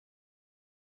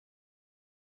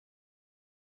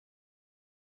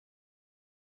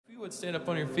would stand up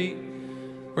on your feet.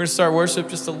 We're going to start worship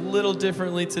just a little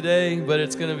differently today, but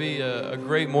it's going to be a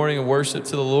great morning of worship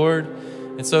to the Lord.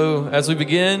 And so as we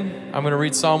begin, I'm going to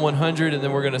read Psalm 100, and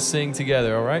then we're going to sing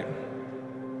together, all right?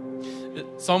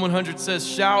 Psalm 100 says,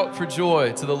 "Shout for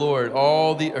joy to the Lord,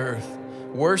 all the earth.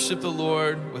 Worship the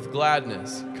Lord with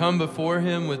gladness. Come before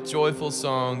him with joyful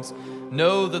songs.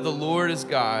 Know that the Lord is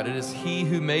God. It is he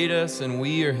who made us, and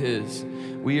we are his.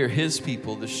 We are his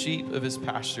people, the sheep of his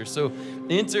pasture. So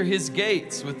enter his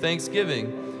gates with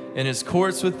thanksgiving and his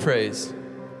courts with praise.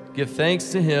 Give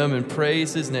thanks to him and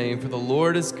praise his name, for the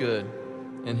Lord is good,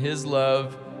 and his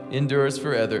love endures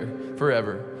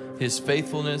forever. His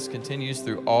faithfulness continues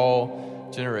through all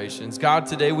generations." God,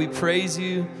 today we praise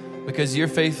you because your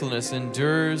faithfulness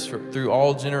endures through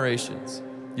all generations.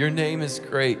 Your name is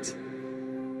great.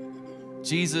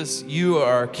 Jesus, you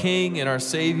are our King and our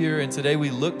Savior, and today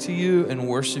we look to you and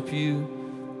worship you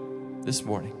this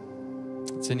morning.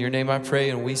 It's in your name I pray,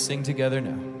 and we sing together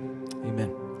now.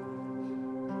 Amen.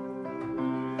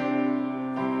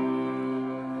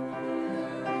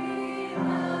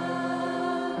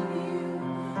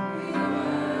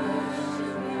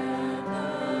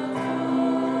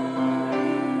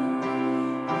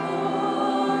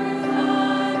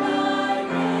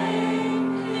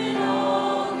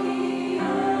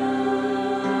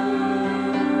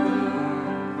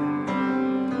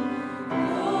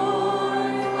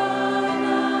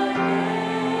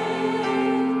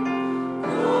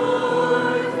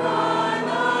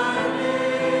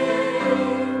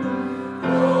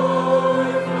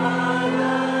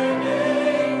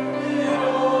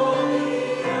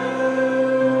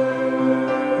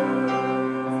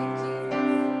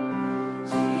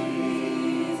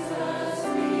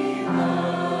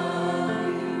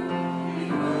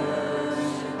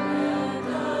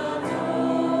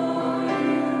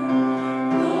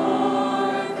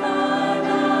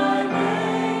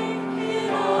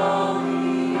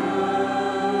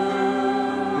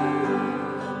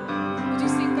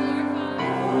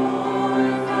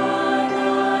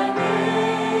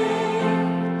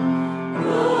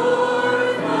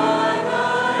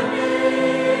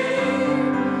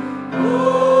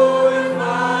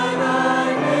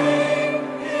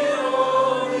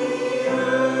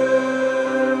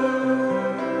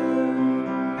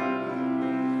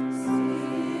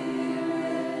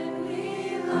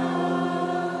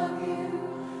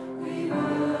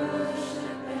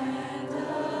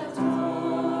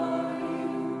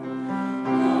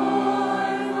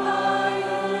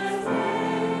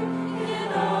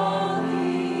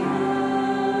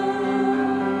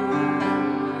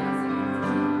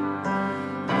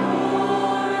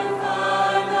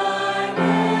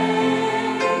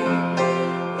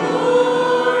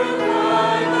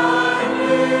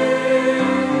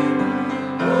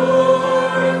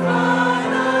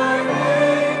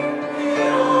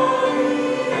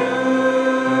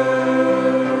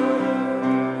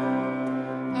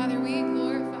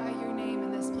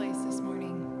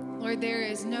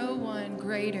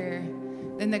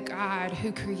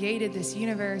 Created this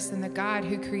universe, and the God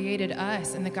who created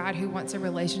us, and the God who wants a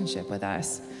relationship with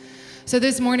us. So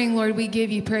this morning, Lord, we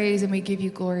give you praise and we give you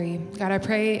glory. God, I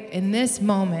pray in this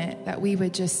moment that we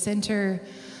would just center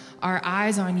our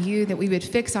eyes on you, that we would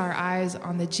fix our eyes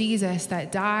on the Jesus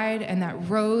that died and that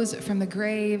rose from the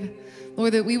grave.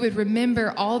 Lord, that we would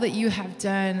remember all that you have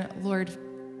done, Lord,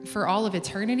 for all of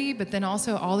eternity, but then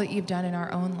also all that you've done in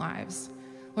our own lives.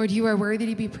 Lord, you are worthy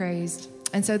to be praised.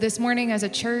 And so this morning as a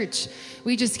church,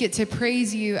 we just get to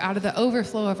praise you out of the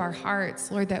overflow of our hearts,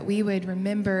 Lord, that we would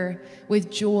remember with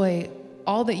joy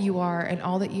all that you are and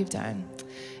all that you've done.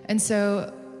 And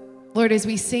so, Lord, as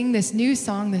we sing this new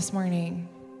song this morning,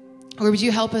 Lord, would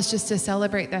you help us just to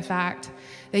celebrate the fact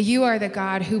that you are the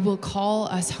God who will call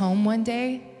us home one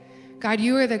day. God,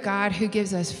 you are the God who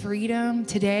gives us freedom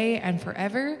today and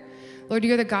forever. Lord,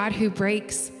 you're the God who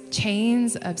breaks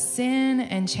chains of sin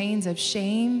and chains of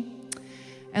shame.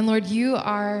 And Lord, you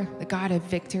are the God of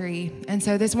victory. And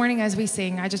so this morning as we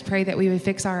sing, I just pray that we would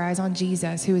fix our eyes on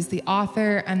Jesus, who is the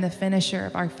author and the finisher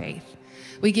of our faith.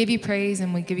 We give you praise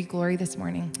and we give you glory this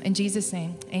morning. In Jesus'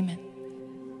 name, amen.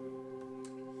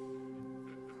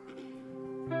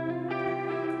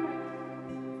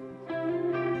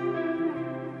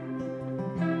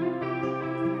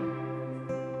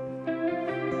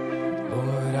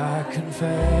 Lord, I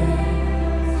confess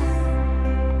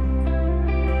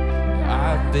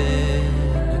I've been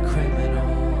a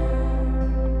criminal,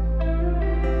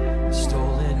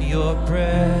 stolen your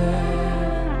breath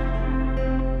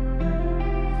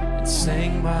and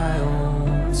sang my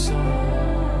own song.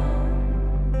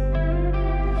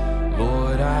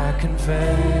 Lord, I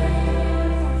confess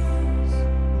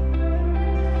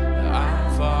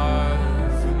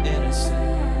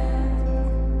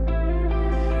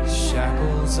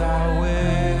I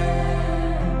wear,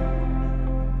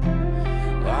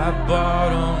 I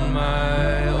bought on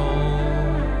my own.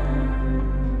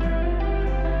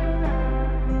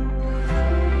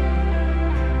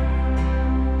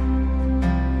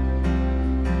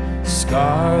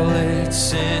 Scarlet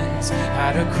sins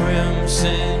at a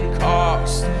crimson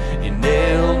cost. You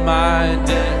nailed my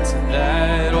debt to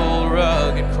that old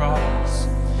rugged cross.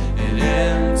 An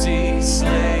empty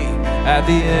slave at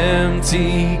the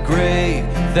empty grave.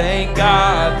 Thank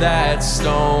God that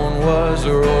stone was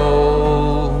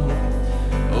rolled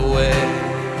away.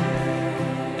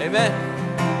 Amen.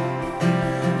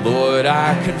 Lord,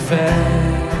 I confess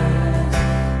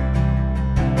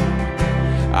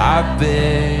I've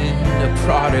been a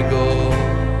prodigal,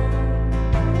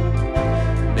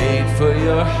 made for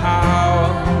your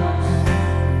house,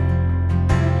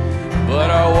 but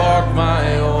I walk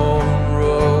my own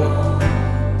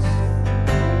roads.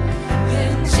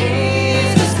 Then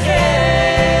Jesus came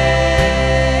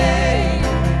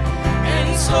and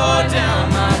he tore down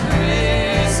my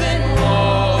prison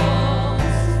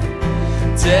walls.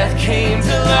 Death came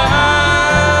to life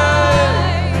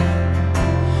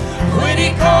when he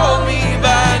called me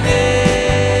by name.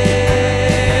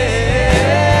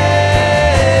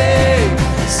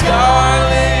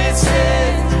 Scarlet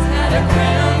sins at a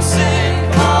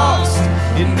crimson cost.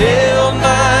 You nailed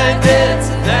my debt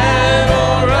to that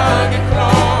old rugged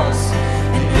cross.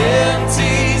 An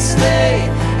empty slave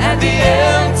at the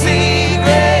empty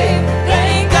grave.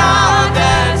 Thank God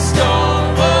that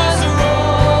stone was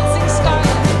rolled.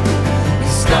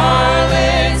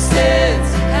 Scarlet sins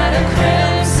at a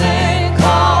crimson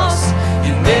cost.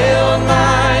 You nailed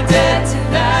my debt to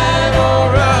that old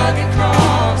rugged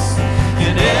cross.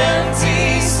 An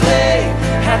empty slave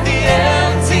at the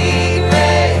empty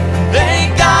grave.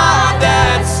 Thank God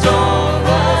that stone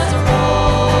was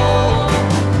rolled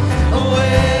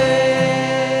away.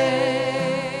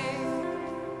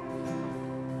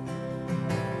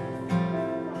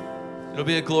 It'll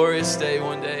be a glorious day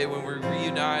one day when we're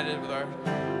reunited with our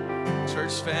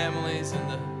church families and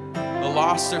the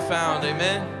lost are found.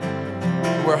 Amen.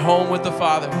 We're home with the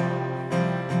Father.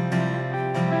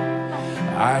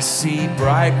 I see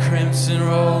bright crimson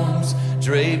robes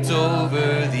draped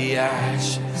over the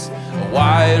ashes, a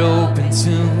wide open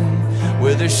tomb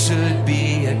where there should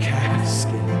be a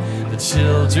casket. The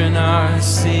children are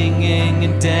singing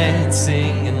and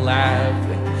dancing and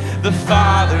laughing. The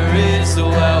Father is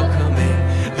welcoming.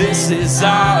 This is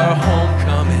our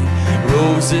homecoming.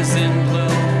 Roses in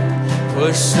bloom,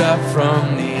 pushed up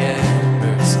from the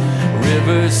embers.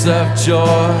 Rivers of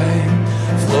joy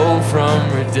flow from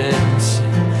redemption.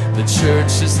 The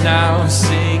church is now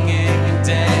singing and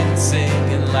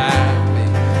dancing and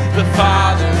laughing. The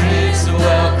Father is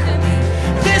welcoming.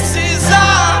 This is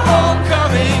our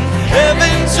homecoming.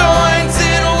 Heaven joins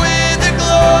in with the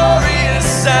glorious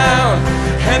sound,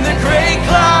 and the great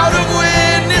cloud of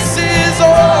witnesses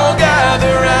all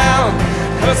gather round.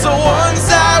 'Cause the ones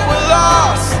that were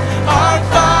lost are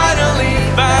finally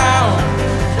found.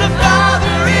 The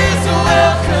Father is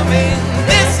welcoming.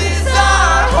 This is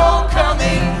our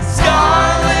homecoming.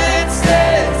 Scarlet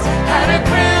sins at a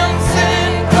crimson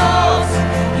cross.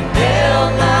 You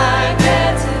nailed my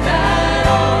debt to that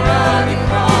old rugged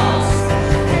cross.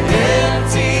 An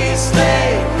empty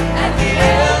slave at the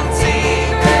empty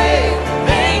grave.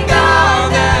 Thank God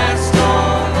that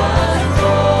stone was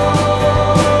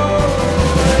rolled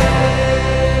away.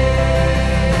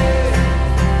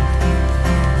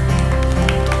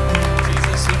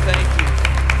 Jesus, we thank you.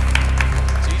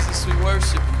 Jesus, we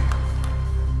worship you.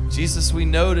 Jesus, we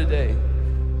know today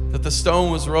that the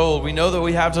stone was rolled. We know that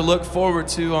we have to look forward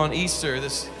to on Easter.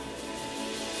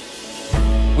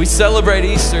 We celebrate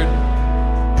Easter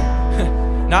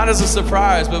not as a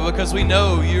surprise, but because we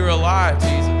know you're alive,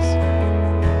 Jesus.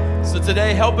 So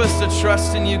today, help us to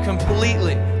trust in you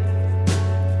completely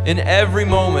in every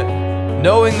moment,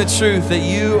 knowing the truth that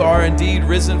you are indeed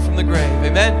risen from the grave.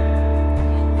 Amen.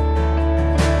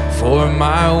 For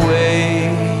my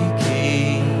waking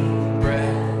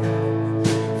bread,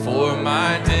 for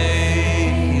my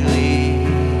daily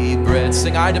bread.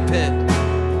 Sing, I depend.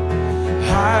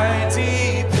 I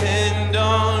depend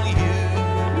on you.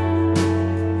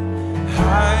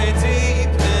 I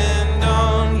depend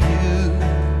on you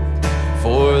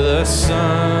for the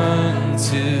sun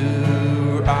to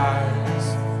rise,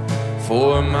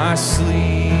 for my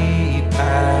sleep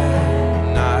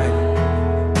at night.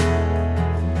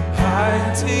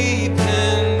 I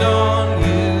depend on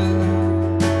you.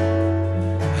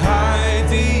 I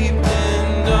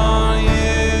depend on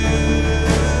you.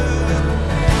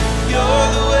 You're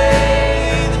the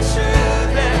way, the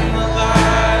truth, and the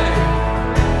light.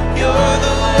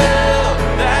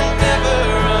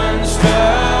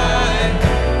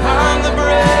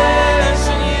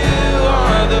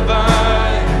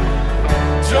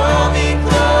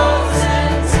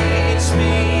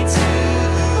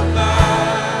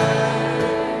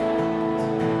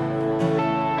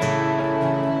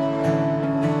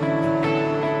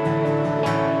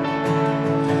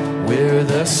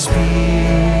 the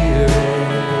Spirit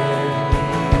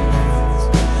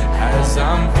as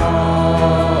I'm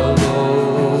following.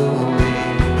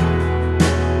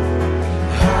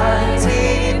 I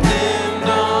depend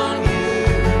on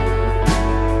you.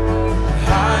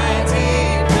 I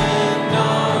depend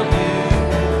on you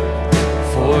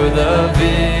for the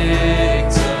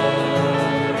victories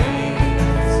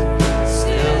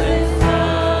still in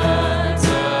front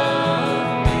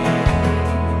of me.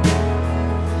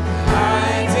 I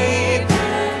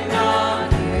depend on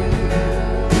you.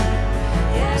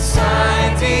 Yes, I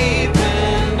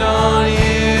depend on you.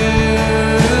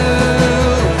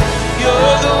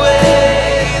 You're the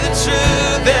way, the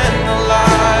truth, and the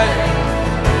light.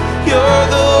 You're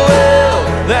the well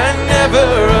that never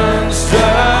runs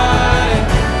dry.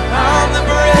 I'm the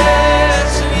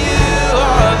branch and you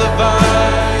are the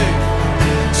vine.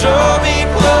 Draw me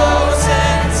close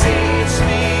and teach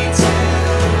me to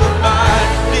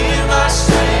abide. Be my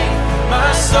strength,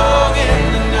 my song in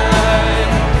the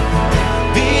night.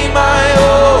 Be my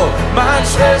all, my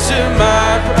treasure,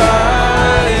 my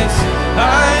prize.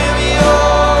 I am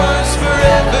yours,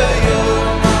 forever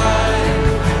you're mine.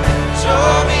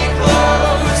 Draw me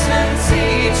close and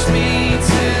teach me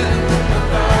to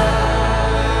abide.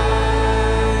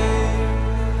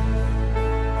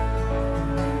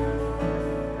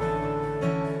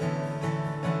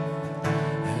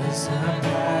 As I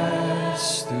pass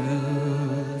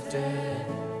through death,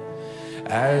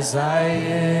 as I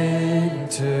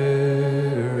enter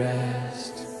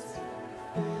rest,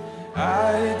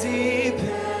 I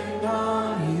depend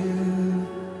on you.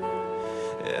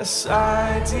 Yes,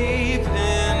 I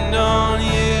depend on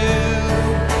you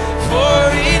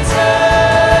for eternal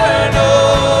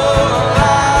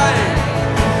life,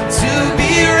 to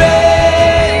be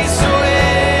raised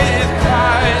with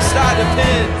Christ. I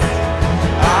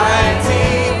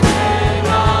depend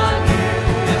on you.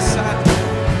 Yes,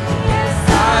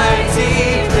 I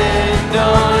depend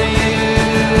on you.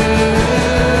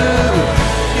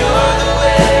 You're the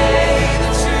way,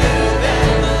 the truth,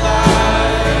 and the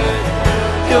light.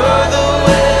 You're the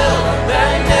well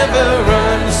that never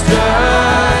runs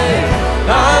dry.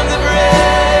 I'm the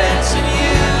branch and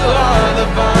you are the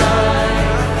vine.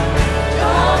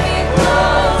 Draw me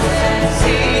close and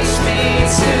teach me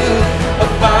to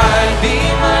abide. Be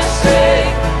my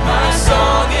strength, my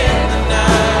song in the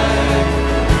night.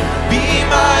 Be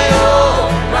my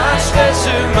all, my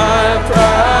treasure, my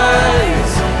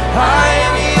prize. I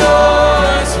am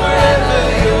yours, forever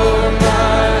you're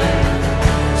mine.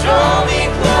 Draw me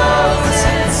close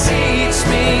and teach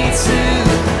me to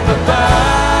abide.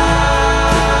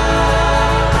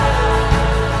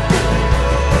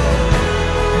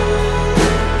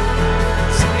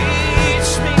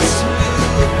 Teach me to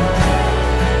abide.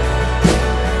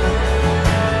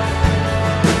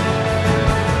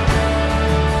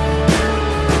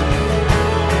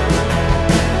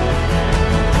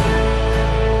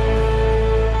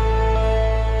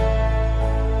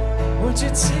 Would you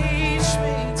teach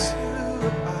me to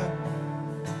abide?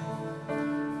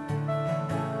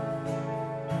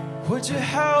 Would you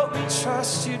help me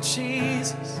trust you,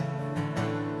 Jesus?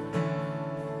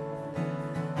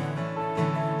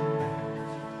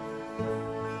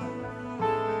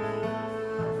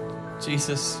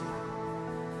 Jesus,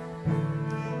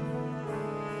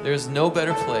 there's no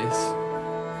better place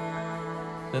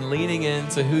than leaning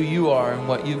into who you are and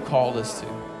what you've called us to.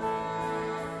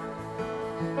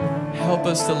 Help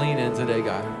us to lean in today,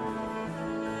 God.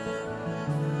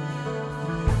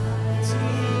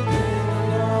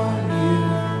 Depend on you.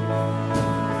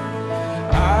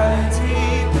 I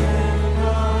depend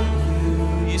on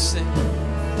you. You sing.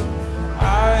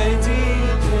 I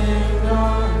depend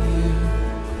on you.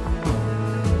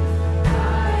 I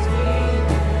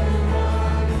depend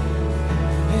on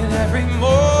you. In every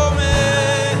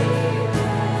moment,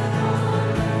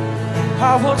 I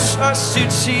will trust you,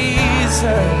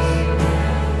 Jesus.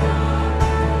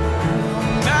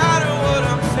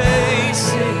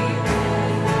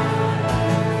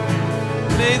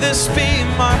 May this be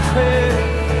my prayer.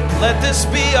 Let this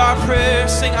be our prayer.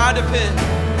 Sing, I depend.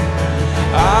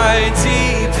 I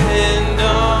depend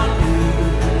on you.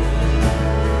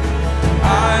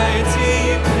 I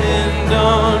depend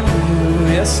on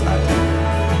you. Yes, I do.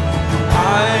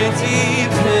 I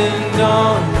depend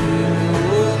on you.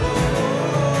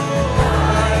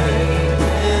 I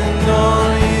depend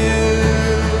on you.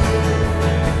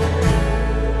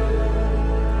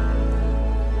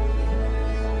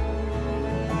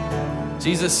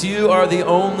 Jesus, you are the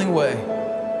only way.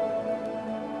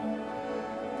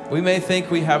 We may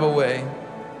think we have a way.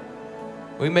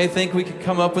 We may think we could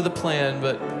come up with a plan,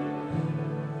 but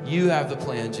you have the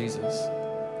plan, Jesus.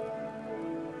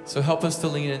 So help us to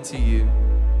lean into you.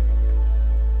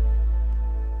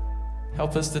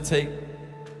 Help us to take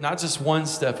not just one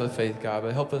step of faith, God,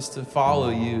 but help us to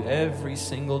follow you every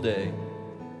single day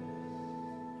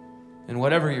in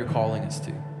whatever you're calling us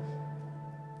to.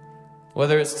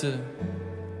 Whether it's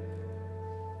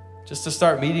just to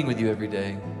start meeting with you every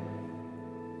day,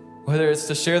 whether it's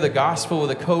to share the gospel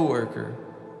with a coworker,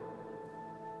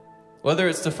 whether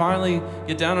it's to finally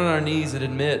get down on our knees and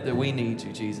admit that we need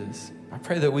you, Jesus. I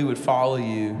pray that we would follow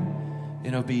you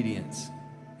in obedience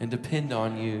and depend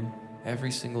on you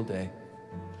every single day.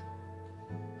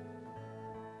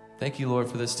 Thank you, Lord,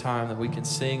 for this time that we can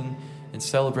sing and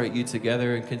celebrate you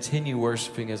together and continue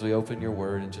worshiping as we open your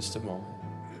word in just a moment.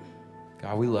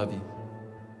 God, we love you.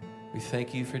 We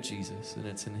thank you for Jesus, and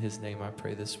it's in his name I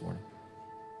pray this morning.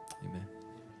 Amen.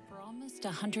 For almost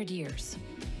 100 years,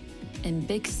 in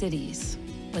big cities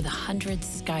with 100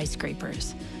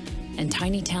 skyscrapers and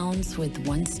tiny towns with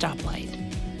one stoplight,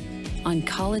 on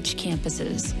college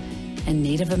campuses and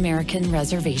Native American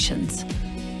reservations,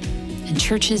 and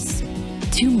churches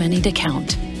too many to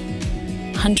count,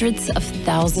 hundreds of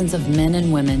thousands of men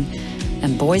and women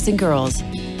and boys and girls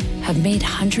have made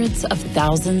hundreds of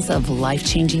thousands of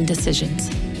life-changing decisions.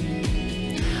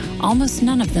 Almost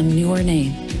none of them knew her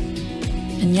name,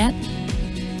 and yet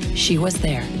she was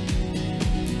there.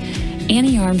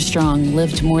 Annie Armstrong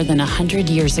lived more than 100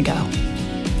 years ago.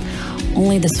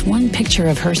 Only this one picture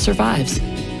of her survives.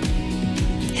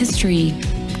 History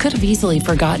could have easily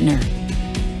forgotten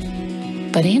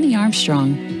her. But Annie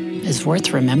Armstrong is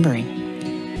worth remembering.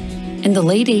 In the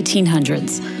late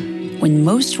 1800s, when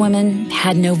most women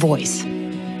had no voice,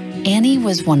 Annie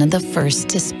was one of the first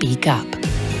to speak up.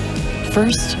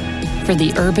 First, for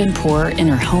the urban poor in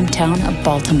her hometown of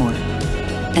Baltimore,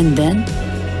 and then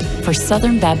for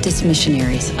Southern Baptist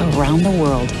missionaries around the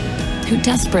world who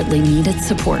desperately needed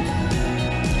support.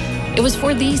 It was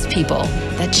for these people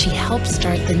that she helped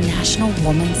start the National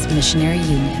Women's Missionary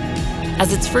Union.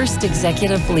 As its first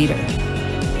executive leader,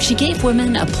 she gave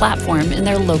women a platform in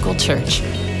their local church,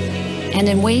 and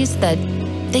in ways that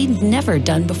they'd never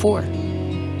done before.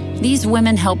 These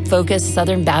women helped focus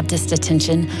Southern Baptist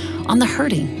attention on the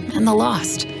hurting and the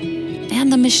lost,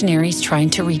 and the missionaries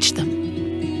trying to reach them.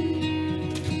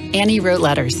 Annie wrote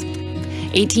letters,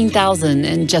 18,000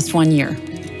 in just 1 year,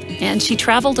 and she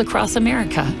traveled across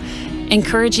America,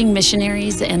 encouraging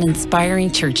missionaries and inspiring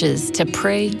churches to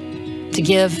pray, to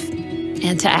give,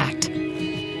 and to act.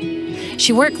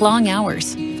 She worked long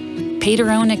hours, paid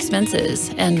her own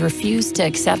expenses, and refused to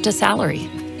accept a salary.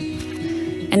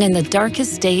 And in the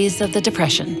darkest days of the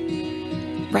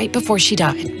Depression, right before she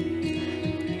died,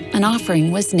 an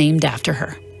offering was named after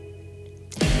her.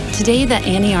 Today, the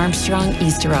Annie Armstrong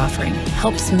Easter Offering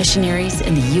helps missionaries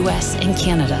in the U.S. and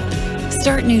Canada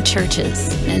start new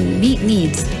churches and meet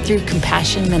needs through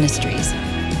Compassion Ministries.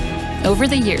 Over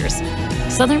the years,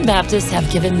 Southern Baptists have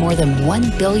given more than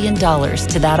 $1 billion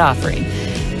to that offering,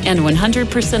 and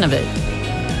 100% of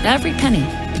it, every penny,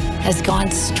 has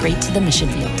gone straight to the mission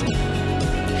field.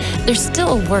 There's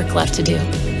still work left to do.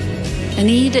 The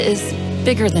need is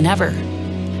bigger than ever,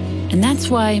 and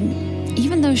that's why,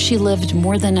 even though she lived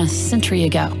more than a century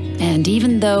ago, and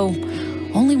even though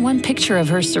only one picture of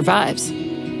her survives,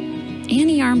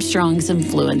 Annie Armstrong's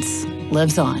influence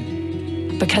lives on.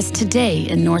 Because today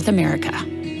in North America,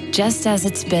 just as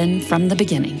it's been from the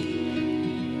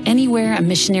beginning, anywhere a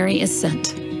missionary is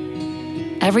sent,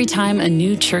 every time a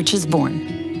new church is born,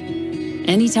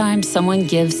 anytime someone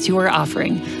gives to her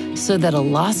offering so that a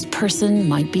lost person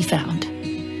might be found,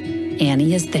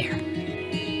 Annie is there.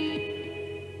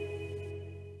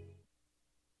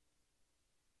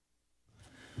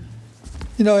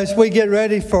 You know, as we get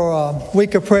ready for a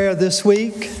week of prayer this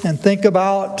week and think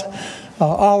about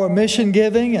our mission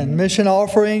giving and mission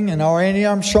offering and our Annie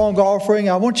Armstrong offering,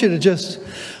 I want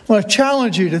to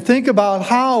challenge you to think about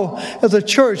how, as a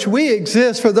church, we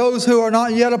exist for those who are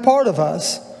not yet a part of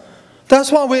us.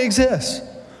 That's why we exist.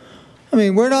 I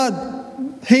mean, we're not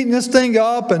heating this thing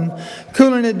up and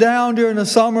cooling it down during the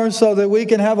summer so that we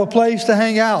can have a place to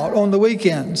hang out on the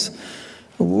weekends.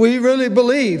 We really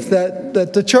believe that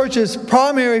the church's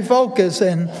primary focus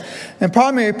and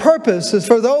primary purpose is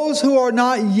for those who are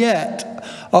not yet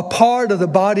a part of the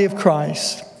body of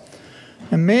Christ.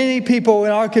 And many people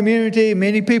in our community,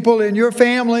 many people in your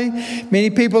family, many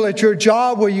people at your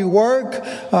job where you work,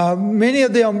 many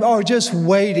of them are just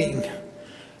waiting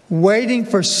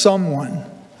for someone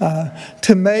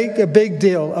to make a big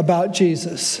deal about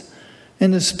Jesus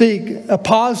and to speak a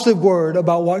positive word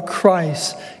about what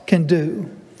Christ can do.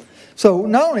 So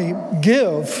not only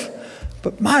give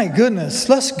But my goodness,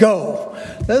 let's go.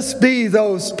 Let's be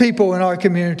those people in our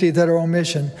community that are on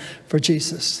mission for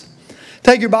Jesus.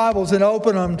 Take your Bibles and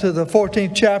open them to the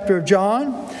 14th chapter of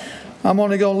John. I'm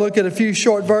only going to look at a few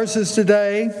short verses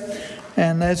today.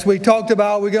 And as we talked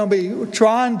about, we're going to be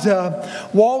trying to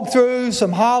walk through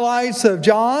some highlights of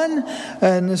John,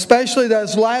 and especially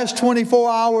those last 24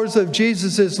 hours of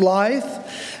Jesus'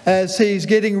 life as he's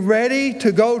getting ready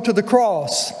to go to the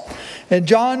cross. And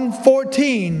John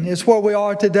 14 is where we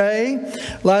are today.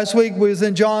 Last week we was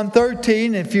in John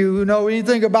 13. If you know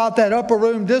anything about that upper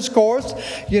room discourse,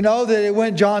 you know that it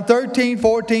went John 13,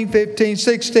 14, 15,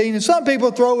 16, and some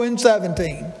people throw in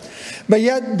 17. But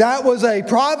yet that was a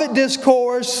private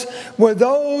discourse where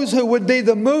those who would be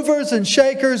the movers and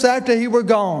shakers after he were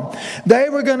gone, they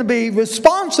were going to be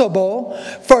responsible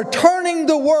for turning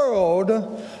the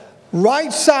world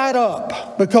right side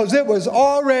up, because it was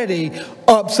already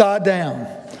upside down.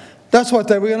 That's what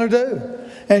they were going to do.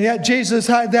 And yet Jesus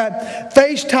had that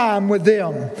FaceTime with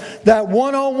them, that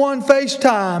one-on-one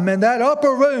FaceTime in that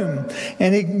upper room.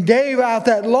 And he gave out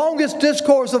that longest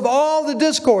discourse of all the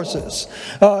discourses.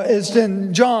 Is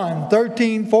in John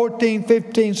 13, 14,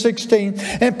 15, 16,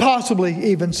 and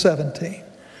possibly even 17.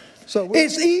 So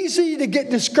it's easy to get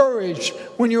discouraged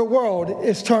when your world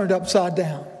is turned upside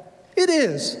down. It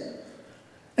is.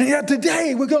 And yet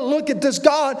today we're going to look at this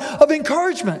God of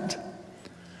encouragement.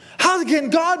 How can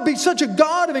God be such a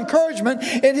God of encouragement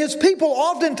and his people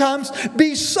oftentimes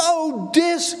be so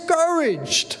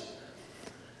discouraged?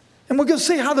 And we're going to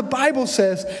see how the Bible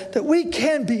says that we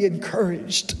can be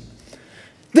encouraged.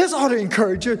 This ought to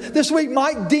encourage you. This week,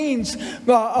 Mike Dean's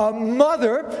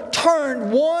mother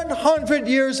turned 100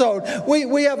 years old.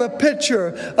 We have a picture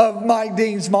of Mike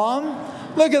Dean's mom.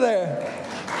 Look at there.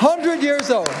 100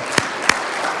 years old.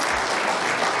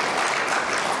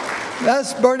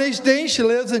 That's Bernice Dean. She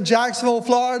lives in Jacksonville,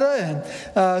 Florida.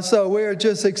 And so we're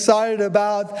just excited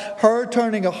about her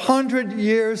turning 100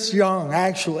 years young,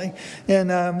 actually. And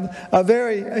a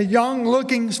very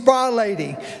young-looking, spry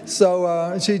lady.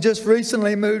 So she just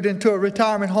recently moved into a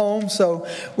retirement home. So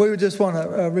we would just want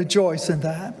to rejoice in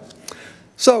that.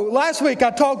 So last week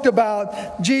I talked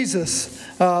about Jesus,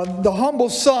 the humble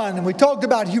son, and we talked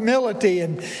about humility.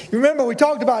 And you remember we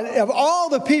talked about, of all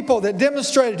the people that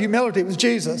demonstrated humility, it was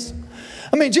Jesus.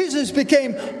 I mean, Jesus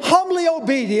became humbly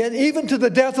obedient even to the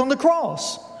death on the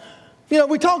cross. You know,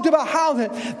 we talked about how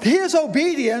that his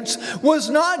obedience was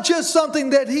not just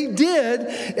something that he did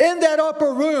in that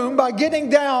upper room by getting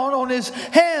down on his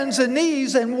hands and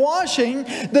knees and washing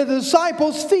the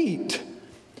disciples' feet.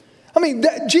 I mean,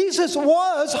 Jesus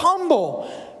was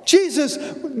humble. Jesus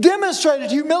demonstrated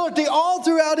humility all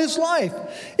throughout his life.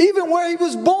 Even where he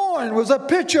was born was a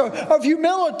picture of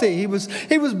humility. He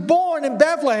was born in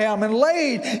Bethlehem and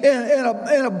laid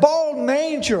in a bald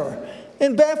manger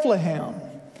in Bethlehem.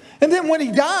 And then when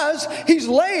he dies, he's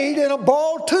laid in a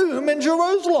bald tomb in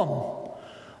Jerusalem.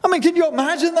 I mean, can you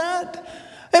imagine that?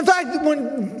 In fact,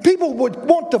 when people would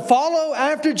want to follow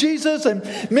after Jesus, and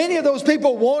many of those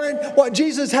people wanted what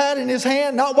Jesus had in his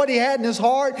hand, not what he had in his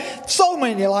heart. So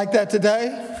many like that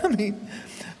today. I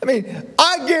mean,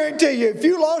 I guarantee you, if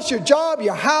you lost your job,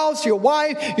 your house, your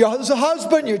wife, your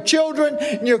husband, your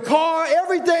children, your car,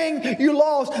 everything you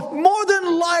lost, more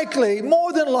than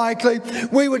likely,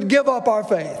 we would give up our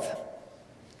faith.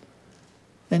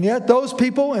 And yet those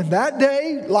people in that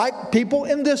day, like people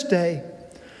in this day,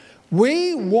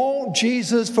 we want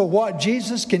Jesus for what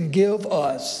Jesus can give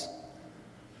us.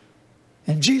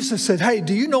 And Jesus said, hey,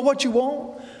 do you know what you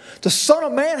want? The Son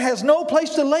of Man has no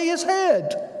place to lay his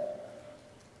head.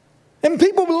 And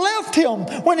people left him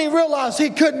when he realized he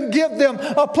couldn't give them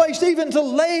a place even to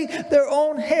lay their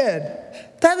own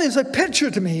head. That is a picture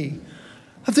to me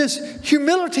of this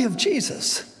humility of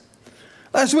Jesus.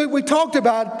 Last week we talked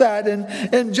about that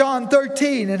in John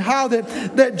 13 and how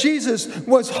that Jesus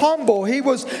was humble. He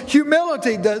was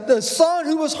humility, the son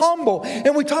who was humble.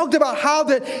 And we talked about how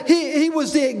that he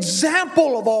was the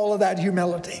example of all of that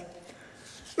humility.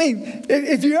 I mean,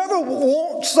 if you ever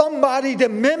want somebody to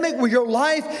mimic with your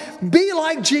life, be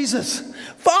like Jesus.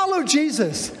 Follow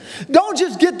Jesus. Don't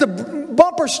just get the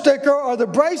bumper sticker or the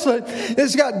bracelet.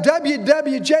 It's got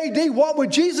WWJD, what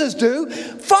would Jesus do?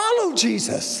 Follow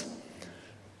Jesus.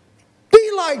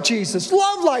 Be like Jesus.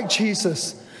 Love like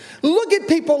Jesus. Look at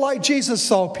people like Jesus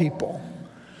saw people.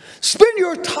 Spend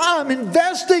your time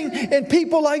investing in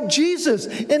people like Jesus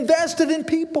invested in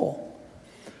people.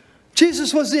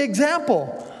 Jesus was the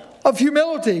example of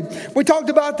humility. We talked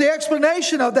about the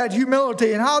explanation of that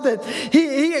humility and how that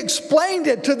he explained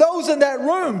it to those in that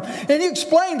room. And he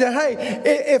explained that, hey,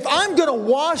 if I'm going to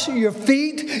wash your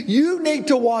feet, you need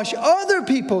to wash other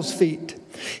people's feet.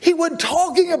 He wasn't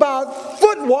talking about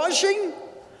foot washing.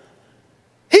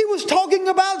 He was talking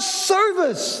about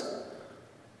service.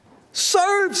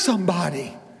 Serve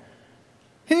somebody.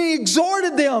 And he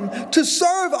exhorted them to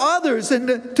serve others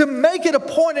and to make it a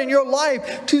point in your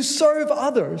life to serve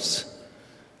others.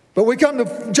 But we come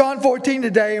to John 14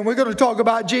 today, and we're going to talk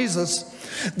about Jesus,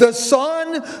 the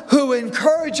Son who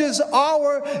encourages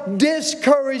our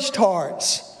discouraged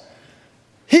hearts.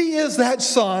 He is that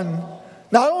Son,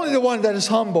 not only the one that is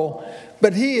humble,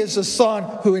 but He is the Son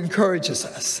who encourages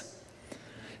us.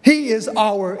 He is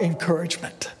our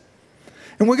encouragement.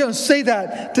 And we're going to see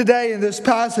that today in this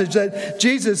passage, that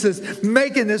Jesus is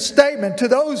making this statement to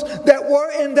those that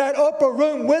were in that upper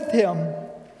room with Him.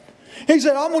 He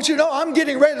said, I want you to know I'm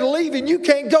getting ready to leave and you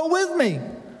can't go with me.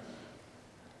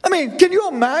 I mean, can you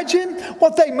imagine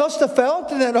what they must have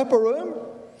felt in that upper room?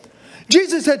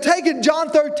 Jesus had taken John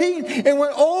 13 and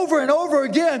went over and over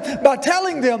again by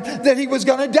telling them that He was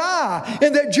going to die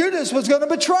and that Judas was going to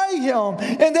betray Him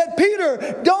and that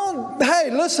Peter,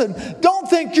 don't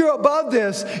think you're above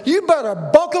this. You better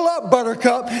buckle up,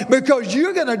 Buttercup, because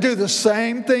you're going to do the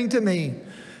same thing to me.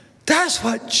 That's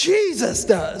what Jesus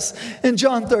does in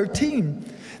John 13.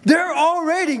 They're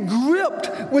already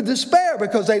gripped with despair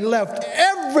because they left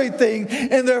everything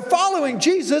and they're following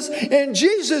Jesus. And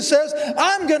Jesus says,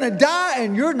 I'm going to die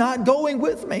and you're not going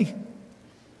with me.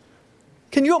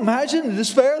 Can you imagine the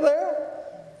despair there?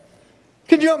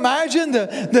 Can you imagine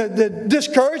the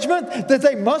discouragement that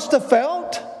they must have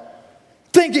felt?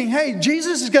 Thinking, hey,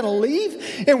 Jesus is going to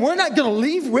leave and we're not going to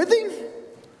leave with Him?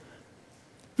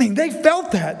 I mean, they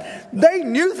felt that. They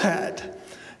knew that.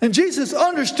 And Jesus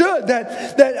understood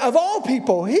that of all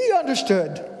people, He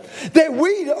understood that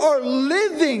we are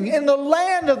living in the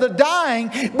land of the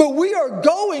dying, but we are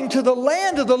going to the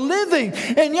land of the living.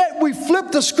 And yet we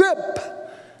flipped the script.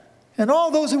 And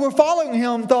all those who were following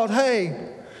Him thought, hey,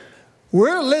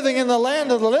 we're living in the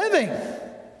land of the living.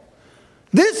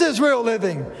 This is real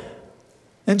living.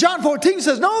 And John 14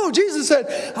 says, no, Jesus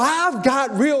said, I've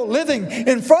got real living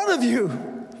in front of you.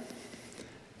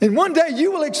 And one day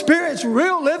you will experience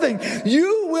real living.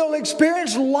 You will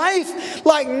experience life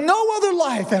like no other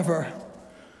life ever.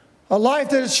 A life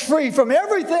that is free from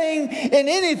everything and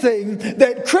anything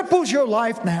that cripples your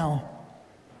life now.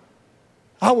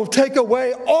 I will take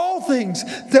away all things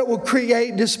that will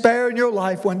create despair in your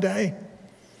life one day.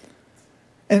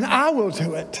 And I will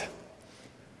do it.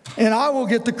 And I will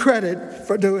get the credit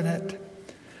for doing it.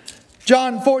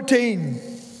 John 14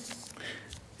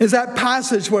 is that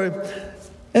passage where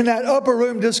in that upper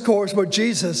room discourse where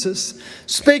Jesus is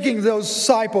speaking to those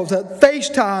disciples, that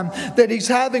FaceTime that He's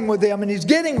having with them, and He's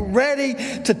getting ready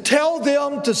to tell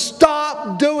them to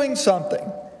stop doing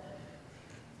something.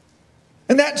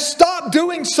 And that stop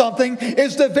doing something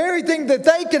is the very thing that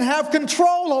they can have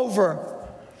control over.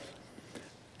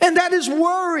 And that is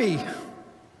worry.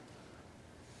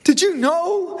 Did you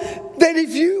know that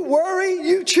if you worry,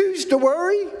 you choose to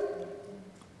worry?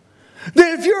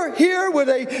 That if you're here with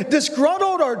a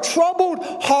disgruntled or troubled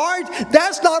heart,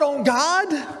 that's not on God.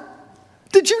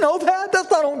 Did you know that? That's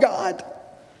not on God.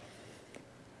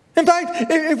 In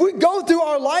fact, if we go through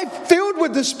our life filled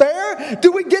with despair,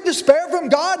 do we get despair from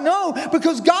God? No,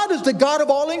 because God is the God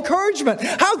of all encouragement.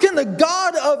 How can the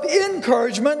God of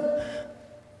encouragement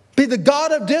be the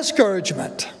God of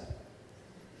discouragement?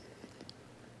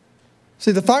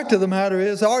 See, the fact of the matter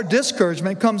is our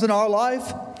discouragement comes in our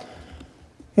life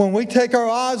when we take our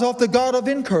eyes off the God of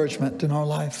encouragement in our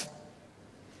life.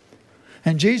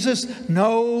 And Jesus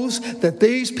knows that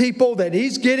these people that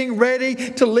He's getting ready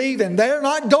to leave, and they're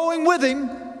not going with Him.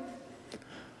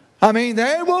 I mean,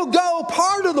 they will go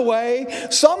part of the way.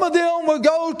 Some of them will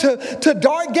go to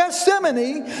dark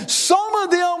Gethsemane. Some of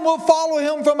them will follow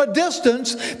Him from a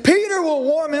distance. Peter will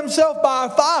warm himself by a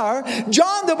fire.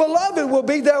 John the Beloved will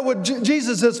be there with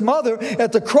Jesus' mother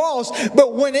at the cross.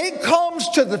 But when it comes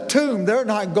to the tomb, they're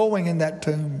not going in that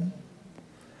tomb.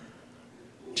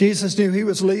 Jesus knew He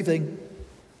was leaving,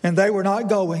 and they were not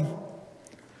going.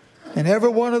 And every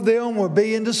one of them would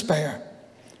be in despair.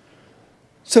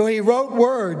 So He wrote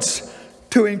words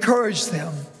to encourage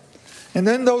them. And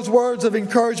then those words of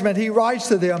encouragement He writes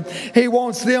to them. He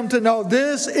wants them to know,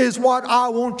 this is what I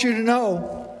want you to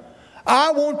know.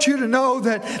 I want you to know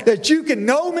that you can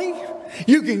know me.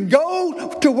 You can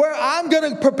go to where I'm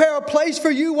going to prepare a place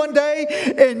for you one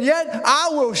day. And yet I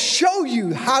will show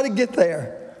you how to get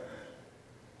there.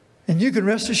 And you can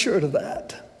rest assured of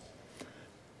that.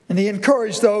 And He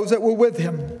encouraged those that were with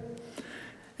Him.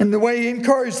 And the way He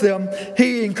encouraged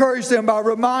them by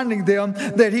reminding them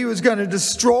that He was going to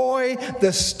destroy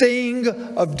the sting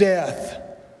of death.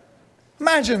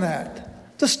 Imagine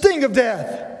that. The sting of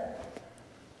death.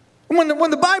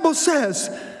 When the Bible says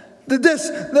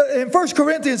that in 1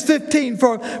 Corinthians 15,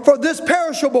 for this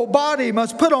perishable body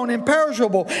must put on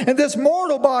imperishable, and this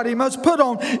mortal body must put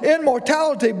on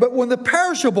immortality. But when the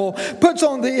perishable puts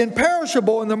on the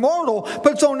imperishable, and the mortal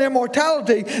puts on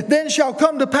immortality, then shall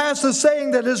come to pass the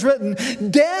saying that is written,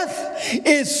 death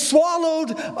is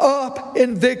swallowed up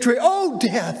in victory. Oh,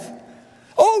 death!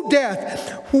 Oh,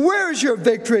 death, where's your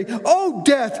victory? Oh,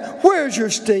 death, where's your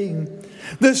sting?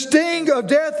 The sting of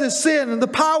death is sin, and the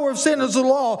power of sin is the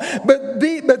law.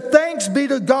 But thanks be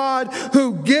to God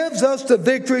who gives us the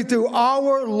victory through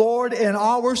our Lord and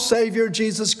our Savior,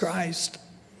 Jesus Christ.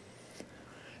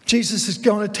 Jesus is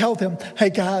going to tell them, hey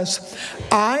guys,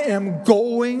 I am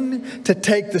going to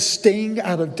take the sting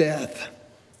out of death.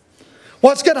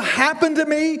 What's going to happen to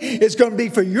me is going to be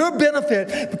for your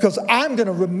benefit, because I'm going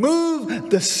to remove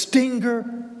the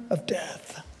stinger of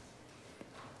death.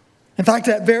 In fact,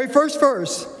 that very first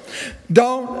verse,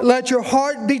 don't let your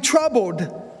heart be troubled.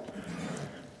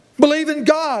 Believe in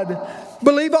God.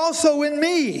 Believe also in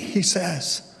me, he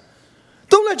says.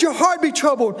 Don't let your heart be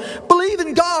troubled. Believe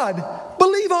in God.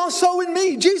 Believe also in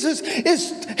me. Jesus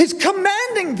is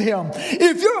commanding them.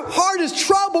 If your heart is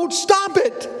troubled, stop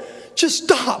it. Just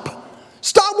stop.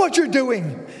 Stop what you're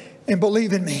doing and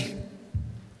believe in me.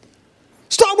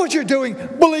 Stop what you're doing.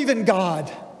 Believe in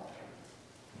God.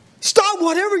 Stop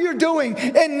whatever you're doing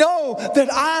and know that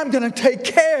I'm going to take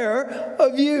care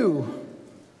of you.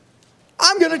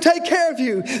 I'm going to take care of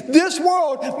you. This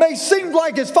world may seem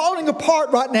like it's falling apart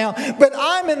right now, but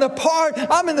I'm in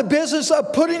the business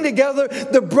of putting together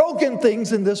the broken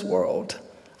things in this world.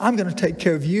 I'm going to take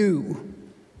care of you.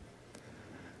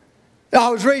 I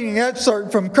was reading an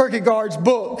excerpt from Kierkegaard's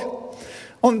book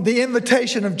on the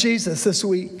invitation of Jesus this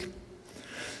week.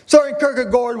 Søren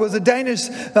Kierkegaard was a Danish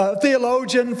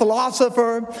theologian,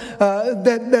 philosopher,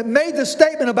 that made the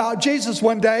statement about Jesus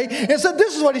one day and said,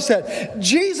 this is what he said: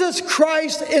 Jesus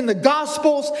Christ in the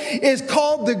Gospels is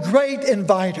called the great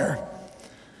inviter,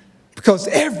 because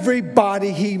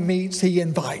everybody he meets, he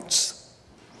invites.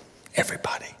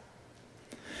 Everybody.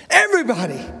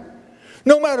 Everybody.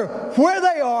 No matter where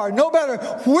they are, no matter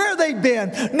where they've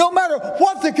been, no matter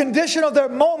what the condition of their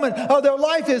moment, of their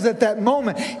life is at that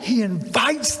moment, he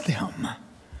invites them.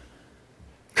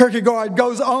 Kierkegaard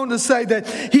goes on to say that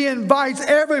he invites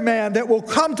every man that will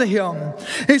come to him.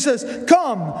 He says,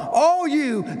 come, all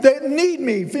you that need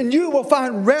me, and you will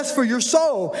find rest for your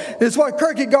soul. It's what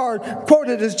Kierkegaard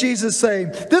quoted as Jesus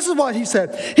saying. This is what he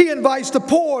said. He invites the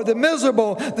poor, the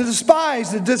miserable, the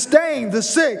despised, the disdained, the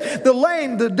sick, the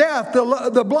lame, the deaf,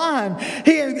 the blind.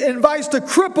 He invites the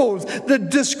crippled, the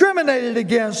discriminated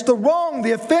against, the wronged,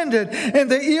 the offended, and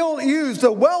the ill-used,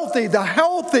 the wealthy, the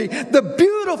healthy, the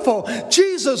beautiful.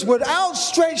 Jesus, with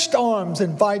outstretched arms,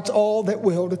 invites all that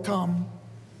will to come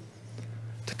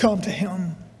to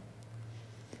him.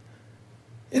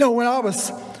 You know,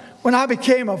 when I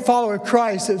became a follower of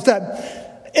Christ, it was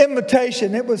that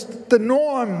invitation. It was the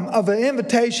norm of an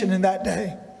invitation in that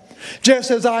day.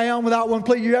 Just as I am without one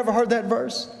plea. You ever heard that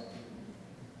verse?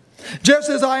 Just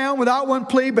as I am without one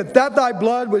plea, but that thy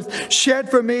blood was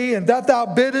shed for me, and that thou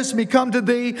biddest me come to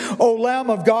thee, O Lamb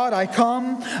of God, I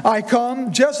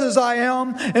come, just as I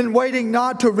am, and waiting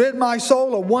not to rid my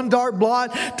soul of one dark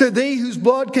blot, to thee whose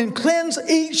blood can cleanse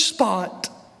each spot.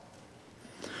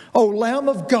 O Lamb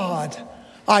of God,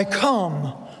 I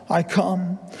come.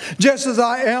 Just as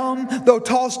I am, though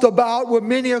tossed about with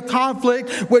many a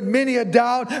conflict, with many a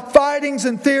doubt, fightings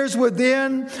and fears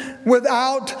within,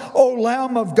 without, O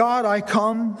Lamb of God, I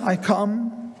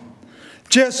come.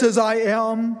 Just as I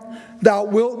am, thou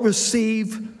wilt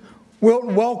receive, wilt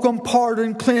welcome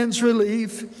pardon, cleanse,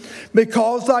 relief.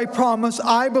 Because thy promise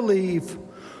I believe,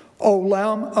 O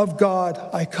Lamb of God,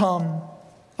 I come.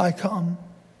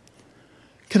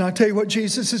 Can I tell you what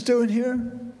Jesus is doing here?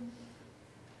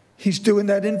 He's doing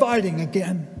that inviting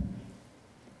again.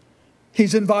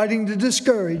 He's inviting the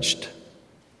discouraged.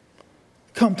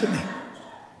 Come to me.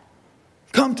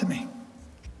 Come to me.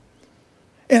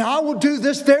 And I will do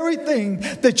this very thing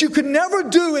that you could never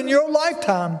do in your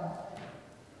lifetime.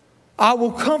 I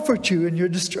will comfort you in your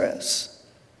distress.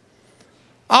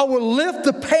 I will lift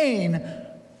the pain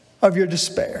of your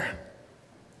despair.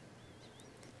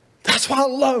 That's why I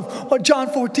love what John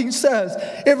 14 says.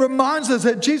 It reminds us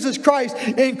that Jesus Christ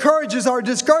encourages or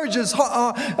discourages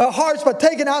hearts by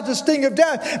taking out the sting of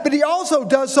death. But he also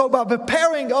does so by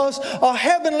preparing us a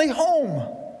heavenly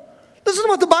home. Listen to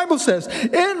what the Bible says.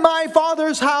 In my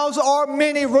Father's house are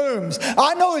many rooms.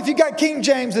 I know if you got King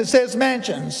James, it says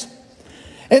mansions.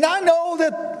 And I know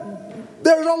that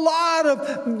There's a lot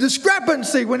of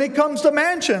discrepancy when it comes to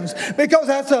mansions, because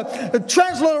that's a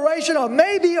transliteration of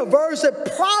maybe a verse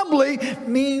that probably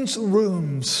means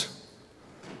rooms.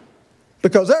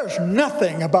 Because there's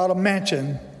nothing about a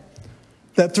mansion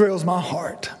that thrills my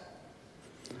heart.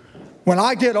 When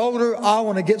I get older, I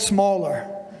want to get smaller.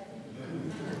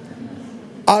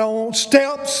 I don't want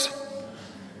steps.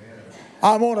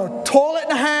 I want a toilet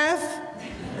and a half.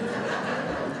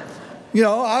 You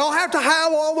know, I don't have to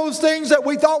have all those things that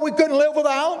we thought we couldn't live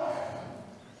without.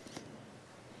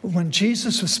 But when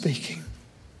Jesus was speaking,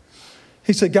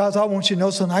 he said, guys, I want you to know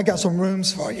something. I got some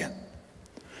rooms for you.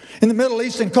 In the Middle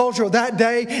Eastern culture of that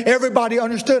day, everybody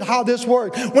understood how this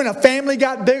worked. When a family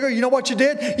got bigger, you know what you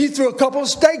did? You threw a couple of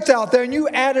stakes out there and you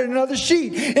added another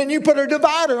sheet. And you put a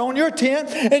divider on your tent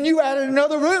and you added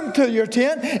another room to your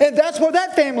tent. And that's where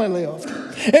that family lived.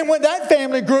 And when that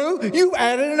family grew, you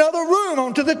added another room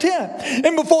onto the tent.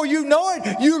 And before you know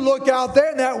it, you look out there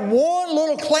and that one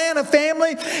little clan of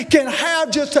family can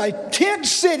have just a tent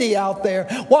city out there.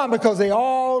 Why? Because they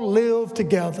all live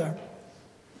together.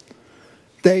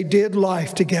 They did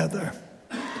life together.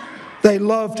 They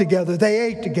loved together. They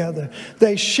ate together.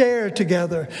 They shared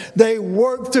together. They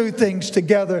worked through things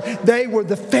together. They were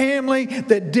the family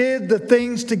that did the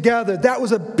things together. That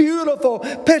was a beautiful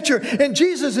picture. And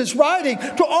Jesus is writing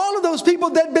to all of those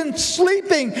people that had been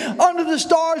sleeping under the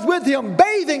stars with him,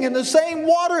 bathing in the same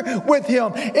water with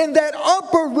him. In that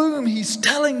upper room, he's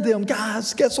telling them,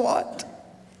 guys, guess what?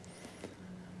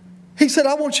 He said,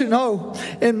 I want you to know,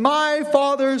 in my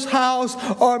Father's house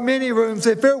are many rooms.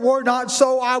 If it were not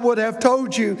so, I would have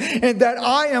told you. And that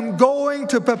I am going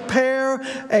to prepare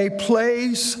a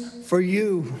place for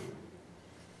you.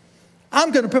 I'm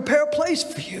going to prepare a place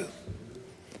for you.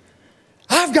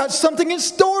 I've got something in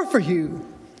store for you.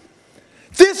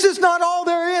 This is not all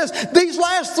there is. These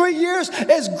last 3 years,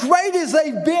 as great as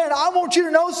they've been, I want you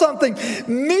to know something.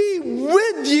 Me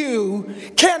with you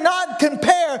cannot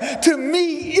compare to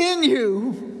me in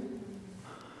you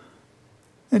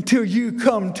until you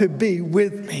come to be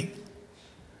with me.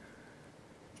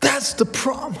 That's the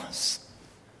promise.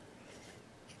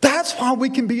 That's why we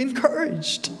can be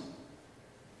encouraged.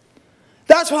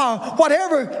 That's why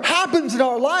whatever happens in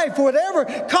our life, whatever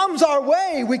comes our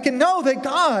way, we can know that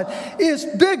God is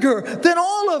bigger than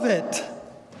all of it.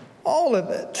 All of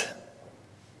it.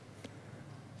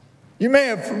 You may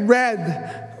have read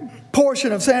a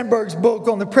portion of Sandberg's book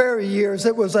on the prairie years.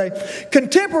 It was a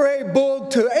contemporary book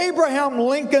to Abraham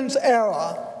Lincoln's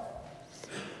era.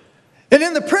 And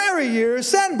in the prairie years,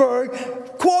 Sandberg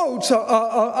quotes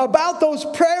about those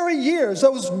prairie years,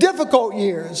 those difficult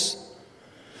years,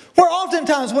 where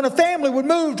oftentimes when a family would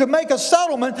move to make a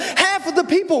settlement, half of the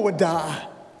people would die.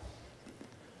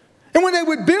 And when they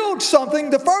would build something,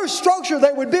 the first structure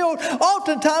they would build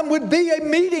oftentimes would be a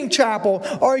meeting chapel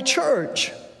or a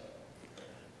church.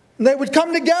 And they would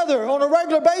come together on a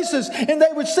regular basis and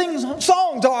they would sing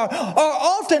songs, or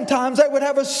oftentimes they would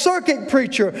have a circuit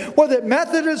preacher, whether it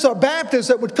Methodist or Baptist,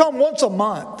 that would come once a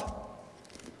month.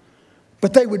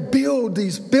 But they would build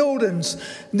these buildings,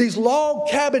 these log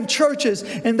cabin churches,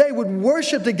 and they would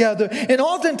worship together. And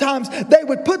oftentimes they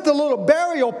would put the little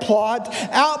burial plot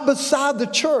out beside the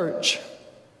church.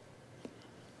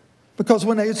 Because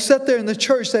when they would sit there in the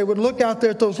church, they would look out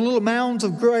there at those little mounds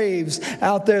of graves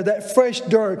out there, that fresh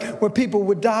dirt where people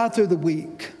would die through the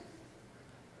week.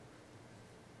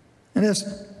 And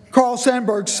as Carl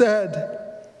Sandburg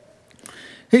said,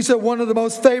 he said one of the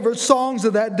most favorite songs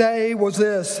of that day was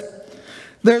this: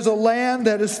 there's a land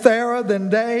that is fairer than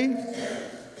day,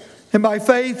 and by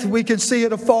faith we can see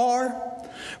it afar.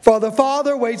 For the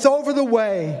Father waits over the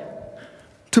way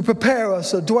to prepare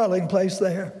us a dwelling place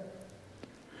there.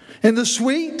 In the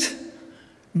sweet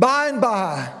by and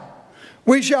by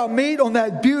we shall meet on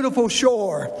that beautiful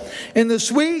shore. In the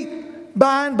sweet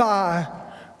by and by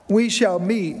we shall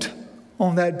meet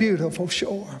on that beautiful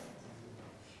shore.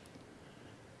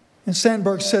 And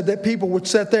Sandberg said that people would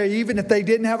sit there, even if they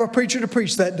didn't have a preacher to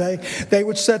preach that day, they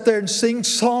would sit there and sing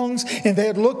songs, and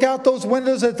they'd look out those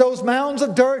windows at those mounds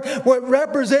of dirt where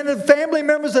represented family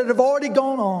members that have already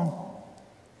gone on.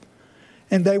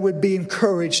 And they would be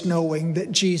encouraged knowing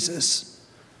that Jesus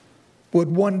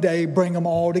would one day bring them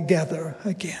all together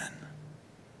again.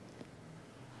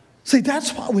 See,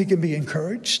 that's why we can be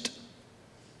encouraged.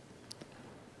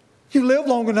 You live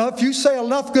long enough, you say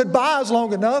enough goodbyes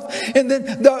long enough, and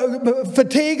then the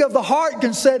fatigue of the heart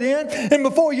can set in, and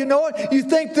before you know it, you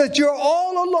think that you're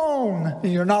all alone,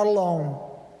 and you're not alone.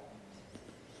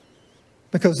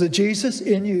 Because the Jesus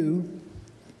in you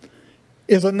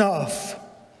is enough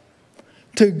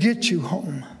to get you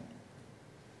home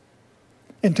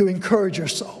and to encourage your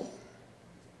soul.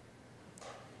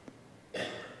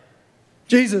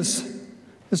 Jesus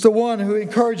is the one who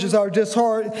encourages our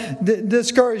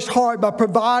discouraged heart by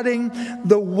providing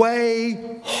the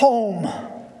way home.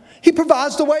 He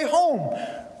provides the way home.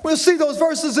 We'll see those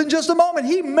verses in just a moment.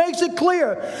 He makes it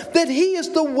clear that He is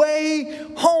the way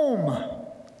home.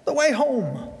 The way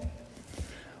home.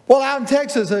 Well, out in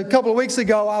Texas a couple of weeks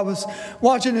ago, I was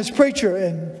watching this preacher,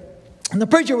 and the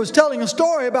preacher was telling a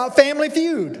story about Family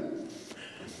Feud.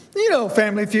 You know,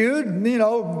 Family Feud,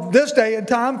 this day and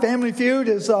time, Family Feud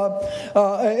is a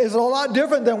lot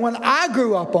different than when I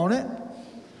grew up on it.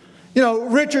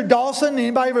 Richard Dawson,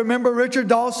 anybody remember Richard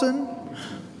Dawson?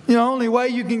 Only way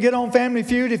you can get on Family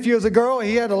Feud if you was a girl,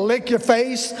 he had to lick your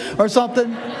face or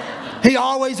something. He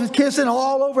always was kissing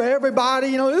all over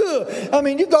everybody. Ugh.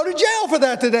 You go to jail for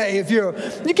that today if you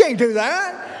can't do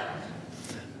that.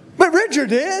 But Richard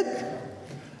did.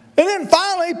 And then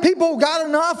finally, people got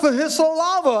enough of his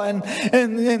saliva,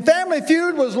 and Family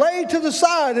Feud was laid to the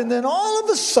side. And then all of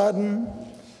a sudden,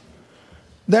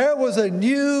 there was a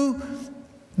new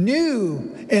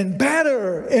and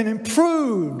better and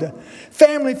improved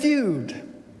Family Feud.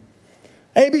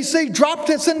 ABC dropped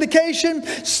its syndication,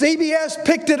 CBS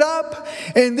picked it up,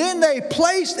 and then they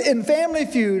placed in Family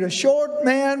Feud a short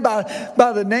man by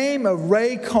the name of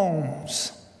Ray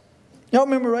Combs. Y'all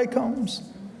remember Ray Combs?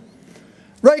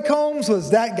 Ray Combs was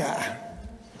that guy.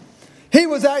 He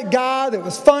was that guy that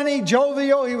was funny,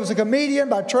 jovial. He was a comedian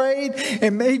by trade,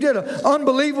 and he did an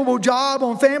unbelievable job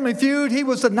on Family Feud. He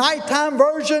was the nighttime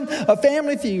version of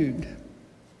Family Feud.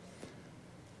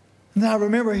 And I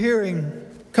remember hearing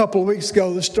a couple of weeks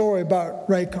ago the story about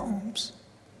Ray Combs.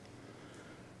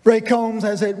 Ray Combs,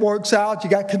 as it works out, you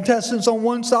got contestants on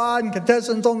one side and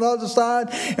contestants on the other side.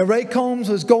 And Ray Combs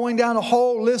was going down a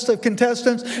whole list of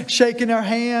contestants, shaking their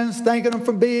hands, thanking them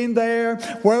for being there.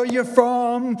 Where are you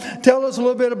from? Tell us a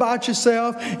little bit about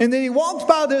yourself. And then he walks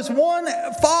by this one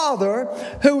father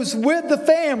who's with the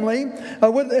family,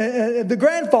 with the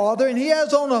grandfather, and he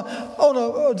has on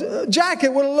a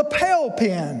jacket with a lapel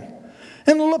pin.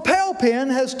 And the lapel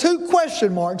pin has 2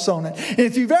 question marks on it. And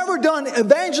if you've ever done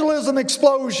Evangelism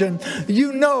Explosion,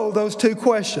 you know those 2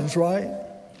 questions, right?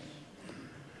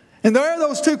 And there are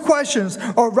those 2 questions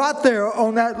are right there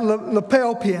on that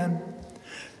lapel pin.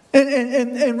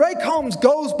 And Ray Combs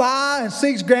goes by and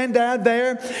sees Granddad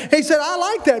there. He said, I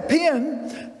like that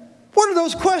pin. What do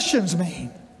those questions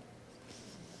mean?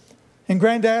 And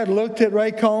Granddad looked at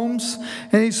Ray Combs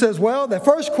and he says, well, the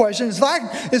first question is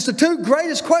it's the 2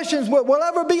 greatest questions will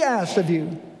ever be asked of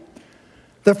you.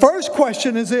 The first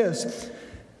question is this.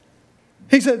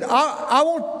 He said, I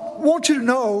want you to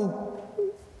know,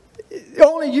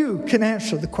 only you can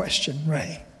answer the question,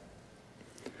 Ray.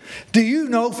 Do you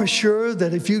know for sure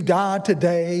that if you died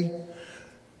today,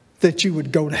 that you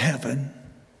would go to heaven?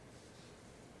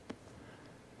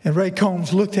 And Ray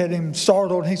Combs looked at him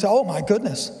startled and he said, oh my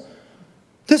goodness.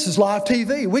 This is live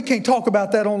TV. We can't talk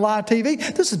about that on live TV.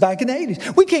 This is back in the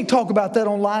 80s. We can't talk about that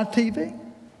on live TV.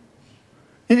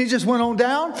 And he just went on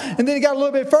down, and then he got a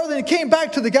little bit further, and he came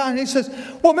back to the guy, and he says,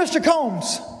 well, Mr.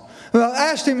 Combs,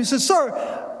 I asked him, he says, sir,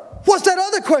 what's that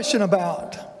other question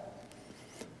about?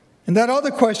 And that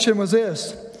other question was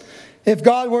this. If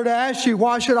God were to ask you,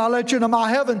 why should I let you into my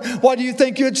heaven, what do you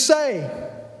think you'd say?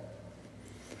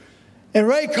 And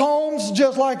Ray Combs,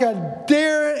 just like a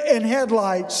deer in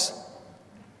headlights,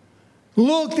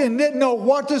 looked and didn't know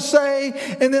what to say.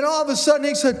 And then all of a sudden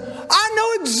he said, I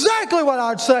know exactly what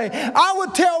I'd say. I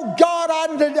would tell God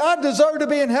I deserve to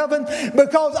be in heaven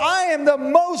because I am the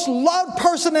most loved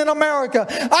person in America.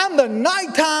 I'm the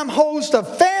nighttime host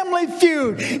of Family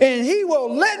Feud, and He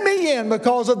will let me in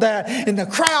because of that. And the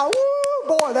crowd,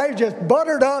 woo, boy, they just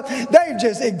buttered up. They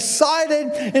just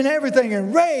excited and everything.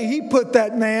 And Ray, he put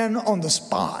that man on the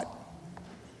spot.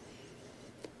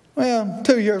 Well,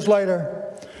 2 years later,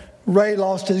 Ray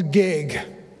lost his gig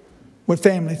with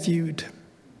Family Feud.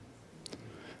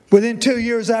 Within 2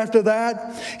 years after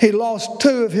that, he lost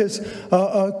 2 of his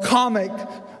comic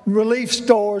relief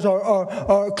stores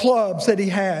or clubs that he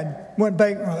had, went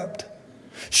bankrupt.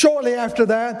 Shortly after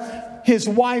that, his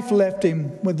wife left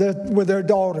him with their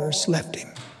daughters left him.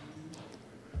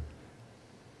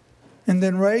 And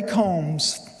then Ray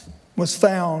Combs was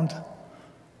found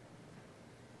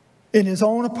in his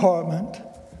own apartment.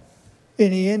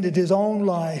 And he ended his own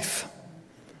life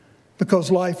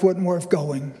because life wasn't worth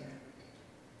going.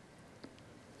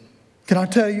 Can I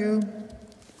tell you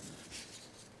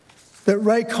that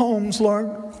Ray Combs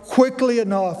learned quickly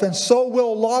enough, and so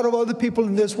will a lot of other people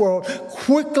in this world,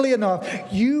 quickly enough,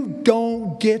 you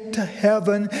don't get to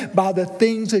heaven by the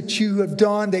things that you have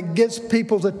done that gets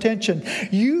people's attention.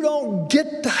 You don't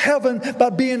get to heaven by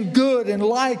being good and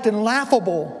liked and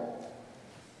laughable.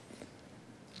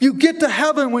 You get to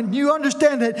heaven when you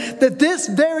understand that this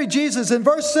very Jesus, in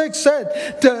verse 6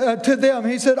 said to them,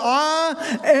 he said,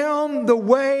 I am the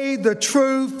way, the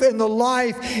truth, and the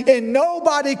life, and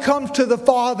nobody comes to the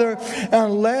Father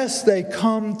unless they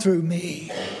come through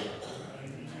me.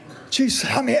 Jesus,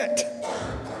 I'm it.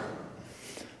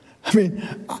 I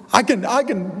mean, I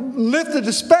can lift the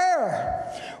despair.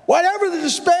 Whatever the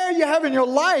despair you have in your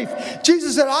life,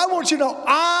 Jesus said, I want you to know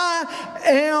I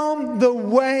am the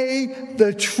way,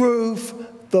 the truth,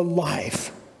 the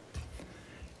life.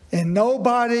 And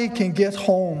nobody can get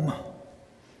home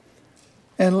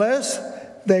unless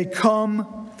they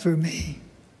come through me.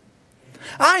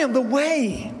 I am the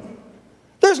way.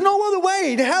 There's no other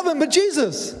way to heaven but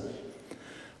Jesus.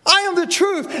 I am the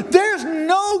truth. There's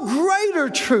no greater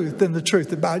truth than the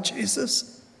truth about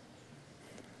Jesus.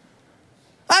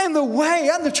 I am the way,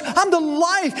 I'm the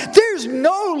life. There's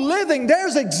no living,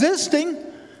 there's existing,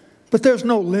 but there's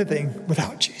no living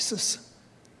without Jesus.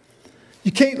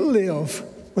 You can't live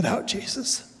without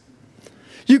Jesus.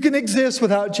 You can exist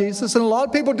without Jesus, and a lot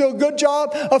of people do a good job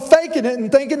of faking it and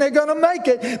thinking they're going to make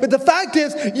it. But the fact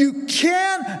is, you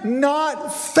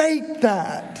cannot fake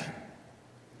that.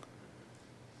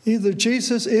 Either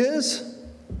Jesus is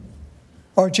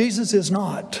or Jesus is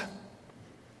not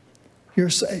your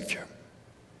Savior.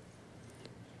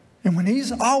 And when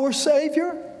He's our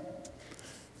Savior,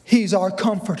 He's our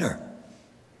comforter.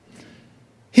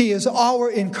 He is our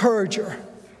encourager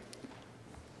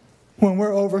when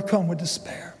we're overcome with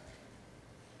despair.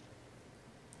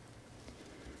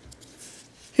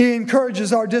 He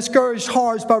encourages our discouraged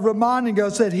hearts by reminding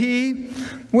us that He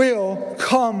will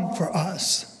come for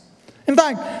us. In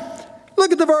fact,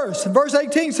 look at the verse. Verse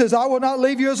 18 says, I will not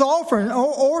leave you as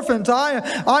orphans.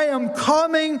 I am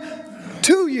coming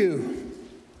to you.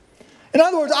 In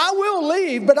other words, I will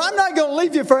leave, but I'm not going to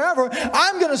leave you forever.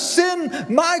 I'm going to send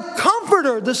my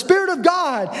comforter, the Spirit of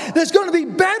God, that's going to be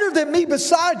better than me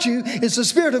beside you. It's the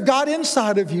Spirit of God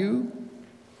inside of you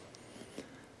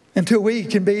until we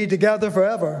can be together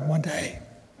forever one day.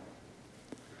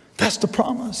 That's the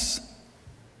promise.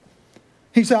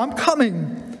 He said, I'm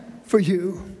coming for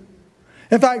you.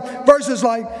 In fact, verses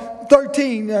like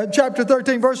 13, chapter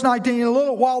 13, verse 19, in a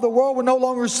little while the world will no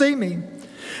longer see me,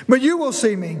 but you will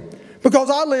see me.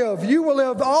 Because I live, you will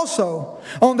live also.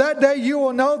 On that day you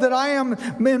will know that I am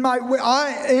in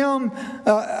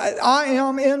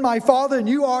my Father, and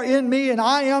you are in me, and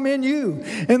I am in you.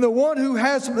 And the one who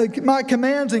has my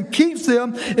commands and keeps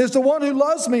them is the one who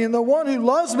loves me. And the one who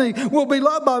loves me will be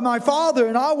loved by my Father,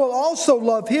 and I will also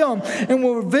love him and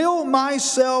will reveal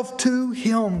myself to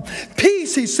him.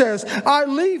 Peace, he says, I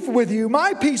leave with you.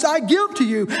 My peace I give to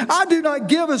you. I do not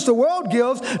give as the world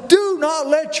gives. Do not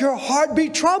let your heart be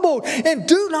troubled, and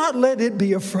do not let it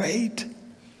be afraid.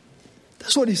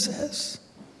 That's what he says.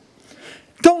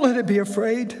 Don't let it be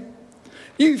afraid.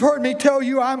 You've heard me tell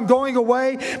you I'm going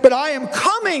away, but I am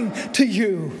coming to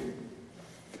you.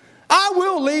 I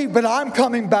will leave, but I'm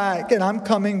coming back, and I'm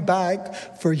coming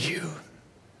back for you.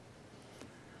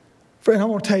 Friend, I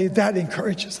want to tell you, that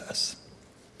encourages us.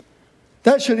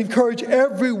 That should encourage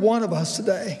every one of us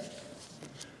today.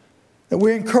 That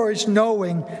we're encouraged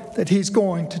knowing that He's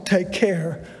going to take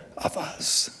care of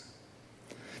us.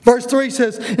 Verse 3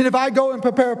 says, and if I go and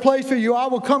prepare a place for you, I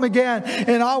will come again,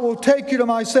 and I will take you to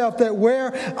myself, that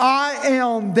where I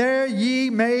am, there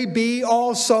ye may be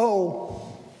also.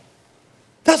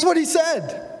 That's what He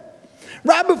said.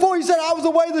 Right before He said, I was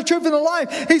the way, the truth, and the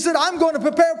life, He said, I'm going to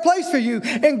prepare a place for you.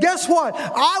 And guess what?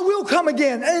 I will come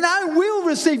again, and I will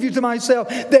receive you to myself,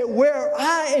 that where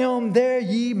I am, there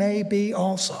ye may be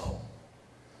also.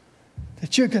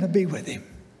 That you're going to be with Him.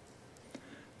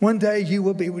 One day you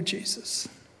will be with Jesus.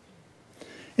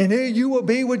 And you will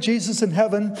be with Jesus in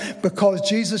heaven because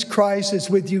Jesus Christ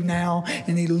is with you now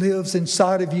and He lives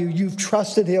inside of you. You've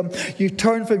trusted Him. You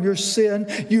turn from your sin.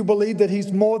 You believe that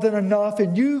He's more than enough.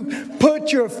 And you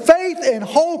put your faith and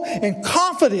hope and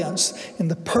confidence in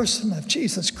the person of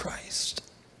Jesus Christ.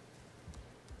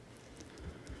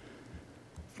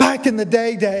 Back in the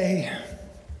day,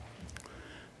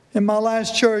 in my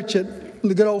last church at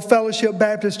the good old Fellowship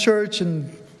Baptist Church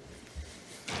in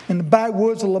the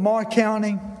backwoods of Lamar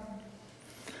County,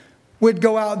 we'd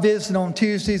go out visiting on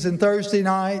Tuesdays and Thursday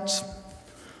nights.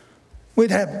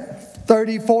 We'd have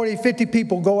 30, 40, 50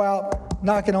 people go out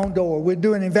knocking on doors. We're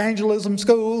doing evangelism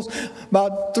schools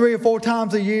about 3 or 4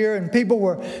 times a year, and people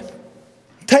were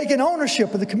taking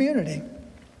ownership of the community.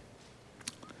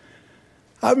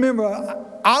 I remember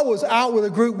I was out with a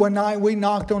group one night. We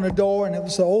knocked on the door, and it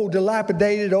was an old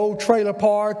dilapidated old trailer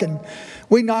park. And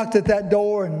we knocked at that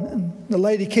door, and the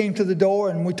lady came to the door,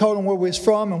 and we told them where we was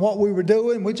from and what we were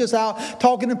doing. We're just out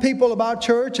talking to people about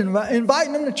church and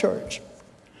inviting them to church.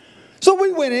 So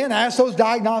we went in, asked those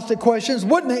diagnostic questions,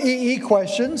 wasn't the EE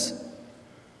questions.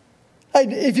 Hey,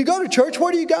 if you go to church,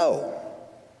 where do you go?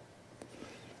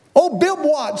 Old Bill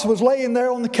Watts was laying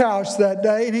there on the couch that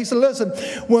day, and he said, listen,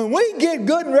 when we get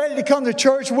good and ready to come to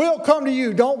church, we'll come to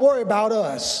you. Don't worry about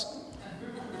us.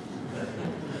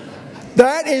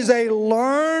 That is a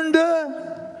learned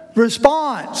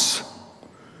response.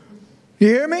 You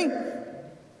hear me?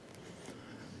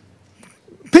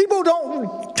 People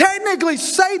don't technically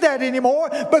say that anymore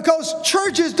because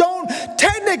churches don't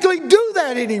technically do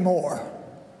that anymore.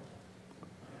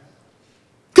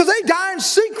 Because they die in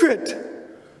secret.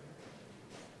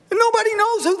 And nobody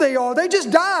knows who they are. They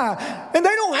just die. And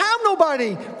they don't have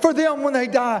nobody for them when they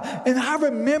die. And I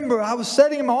remember I was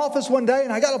sitting in my office one day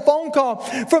and I got a phone call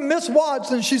from Miss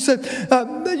Watts. And she said,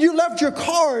 you left your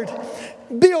card.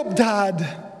 Bill died.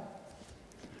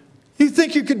 You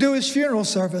think you could do his funeral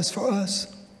service for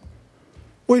us?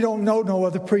 We don't know no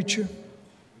other preacher.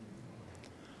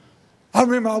 I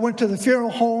remember I went to the funeral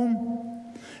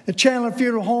home, the Chandler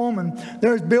Funeral Home, and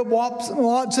there's Bill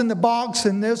Watts in the box,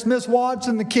 and there's Miss Watts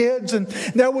and the kids, and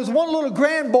there was one little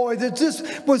grandboy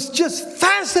that was just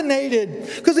fascinated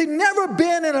because he'd never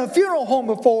been in a funeral home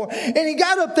before, and he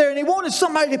got up there and he wanted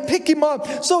somebody to pick him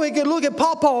up so he could look at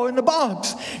Pawpaw in the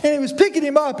box, and he was picking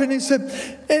him up, and he said,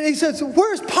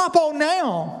 "Where's Pawpaw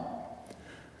now?"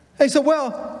 He said,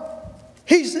 "Well,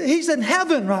 he's in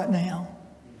heaven right now."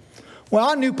 Well,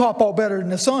 I knew Pawpaw better than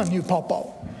the son knew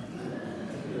Pawpaw.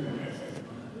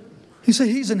 He said,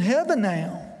 he's in heaven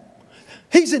now.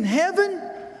 He's in heaven,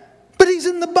 but he's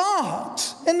in the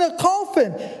box, in the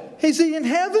coffin. Is he in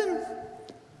heaven?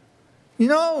 You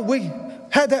know, we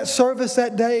had that service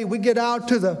that day. We get out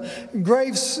to the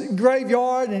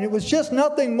graveyard, and it was just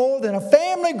nothing more than a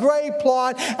family grave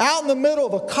plot out in the middle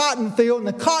of a cotton field, and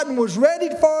the cotton was ready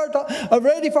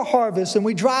for harvest. And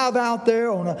we drive out there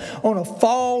on a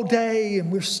fall day,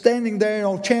 and we're standing there, and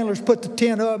old Chandler's put the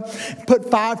tent up,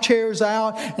 put 5 chairs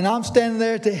out, and I'm standing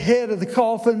there at the head of the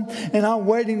coffin, and I'm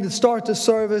waiting to start the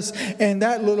service, and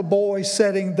that little boy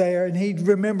sitting there, and he'd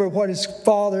remember what his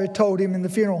father had told him in the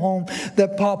funeral home,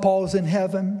 that Pawpaw's in heaven.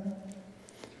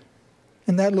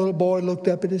 And that little boy looked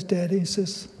up at his daddy and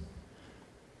says,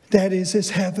 "Daddy, is this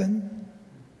heaven?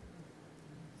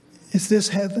 Is this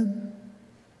heaven?"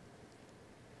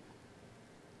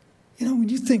 You know, when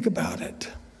you think about it,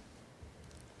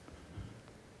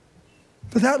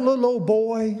 for that little old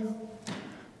boy,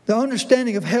 the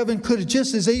understanding of heaven could have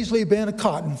just as easily been a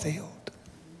cotton field.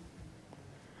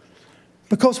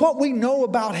 Because what we know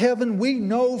about heaven, we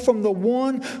know from the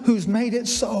one who's made it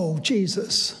so,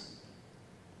 Jesus.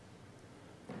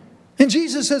 And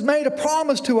Jesus has made a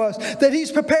promise to us that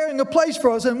he's preparing a place for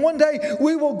us. And one day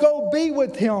we will go be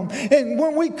with him. And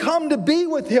when we come to be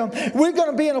with him, we're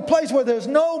going to be in a place where there's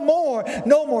no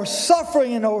more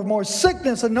suffering and no more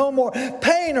sickness and no more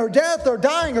pain or death or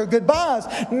dying or goodbyes.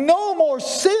 No more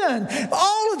sin.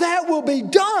 All of that will be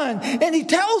done. And he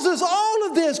tells us all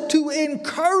of this to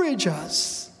encourage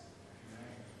us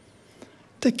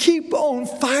to keep on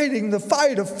fighting the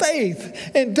fight of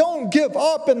faith and don't give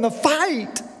up in the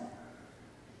fight.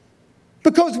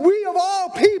 Because we of all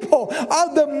people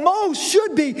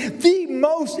should be the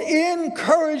most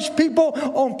encouraged people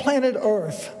on planet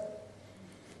Earth.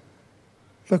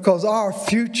 Because our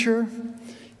future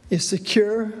is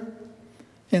secure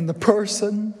in the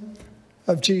person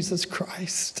of Jesus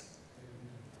Christ.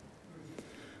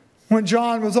 When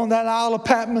John was on that Isle of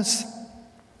Patmos,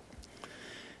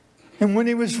 and when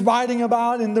he was writing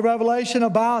about in the Revelation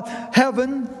about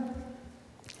heaven,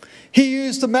 he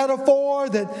used a metaphor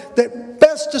that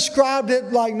best described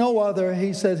it like no other.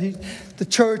 He said the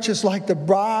church is like the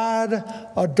bride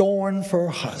adorned for her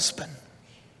husband.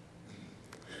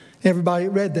 Everybody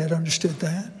that read that understood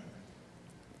that.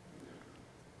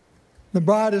 The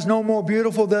bride is no more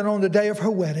beautiful than on the day of her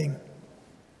wedding.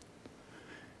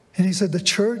 And he said the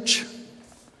church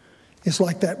is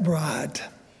like that bride,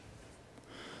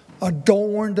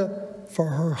 adorned for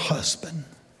her husband.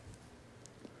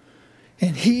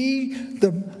 And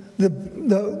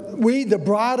we, the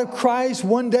bride of Christ,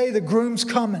 one day the groom's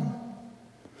coming.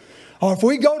 Or if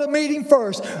we go to meet him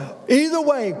first, either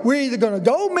way, we're either going to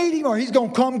go meet him or he's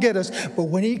going to come get us. But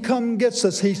when he comes and gets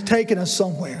us, he's taking us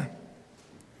somewhere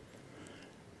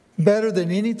better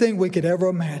than anything we could ever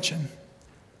imagine.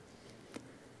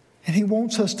 And he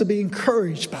wants us to be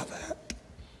encouraged by that.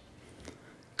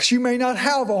 Because you may not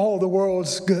have all the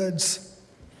world's goods.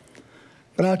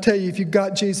 But I tell you, if you've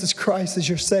got Jesus Christ as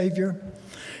your Savior,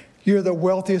 you're the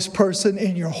wealthiest person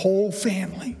in your whole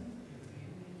family.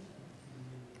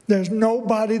 There's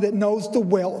nobody that knows the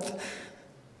wealth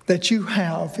that you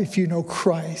have if you know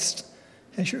Christ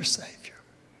as your Savior.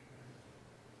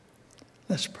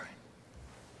 Let's pray.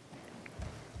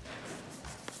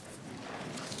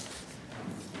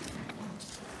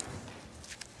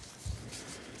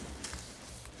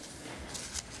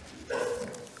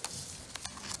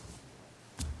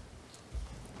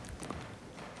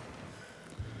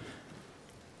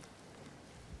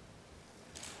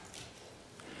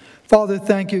 Father,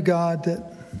 thank you, God, that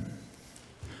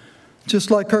just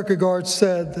like Kierkegaard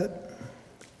said, that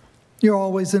you're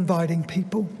always inviting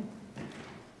people.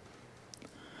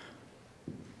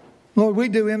 Lord, we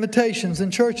do invitations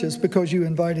in churches because you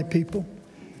invited people.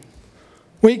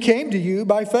 We came to you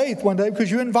by faith one day because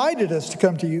you invited us to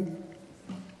come to you.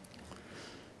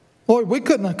 Lord, we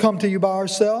couldn't have come to you by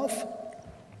ourselves.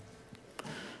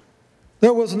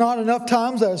 There was not enough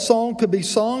times that a song could be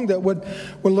sung that would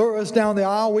lure us down the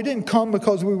aisle. We didn't come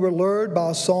because we were lured by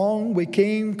a song. We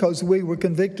came because we were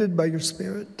convicted by your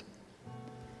Spirit.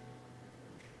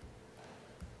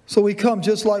 So we come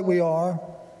just like we are.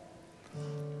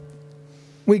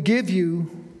 We give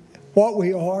you what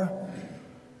we are.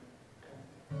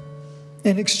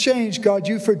 In exchange, God,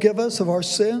 you forgive us of our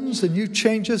sins and you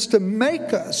change us to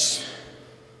make us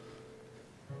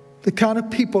the kind of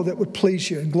people that would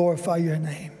please you and glorify your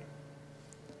name.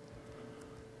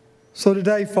 So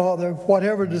today, Father,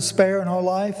 whatever despair in our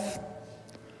life,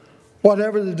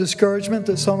 whatever the discouragement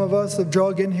that some of us have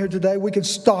drug in here today, we can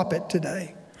stop it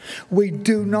today. We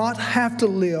do not have to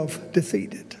live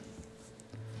defeated.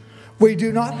 We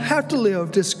do not have to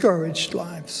live discouraged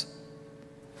lives.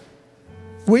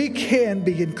 We can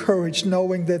be encouraged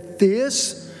knowing that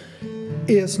this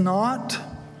is not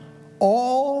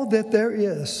all that there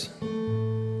is,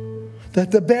 that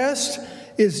the best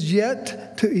is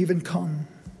yet to even come.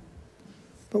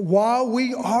 But while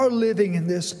we are living in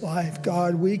this life,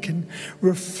 God, we can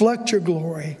reflect your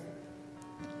glory.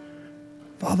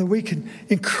 Father, we can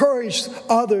encourage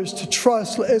others to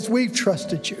trust as we've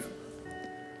trusted you.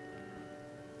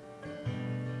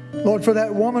 Lord, for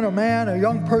that woman or man or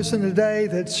young person today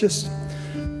that's just,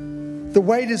 the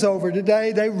wait is over.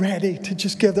 Today, they're ready to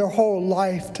just give their whole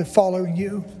life to following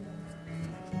you.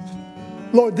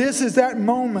 Lord, this is that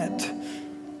moment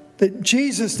that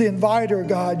Jesus, the inviter,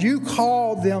 God, you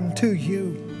called them to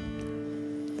you.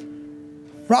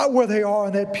 Right where they are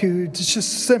in that pew, to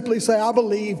just simply say, I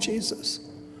believe, Jesus.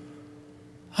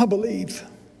 I believe.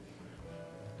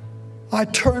 I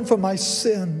turn from my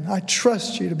sin. I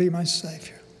trust you to be my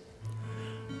Savior.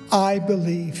 I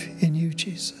believe in you,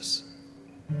 Jesus.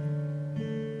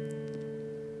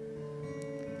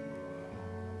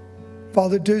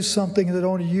 Father, do something that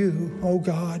only you, oh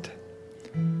God,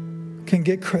 can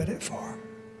get credit for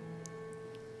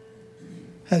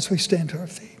as we stand to our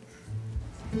feet.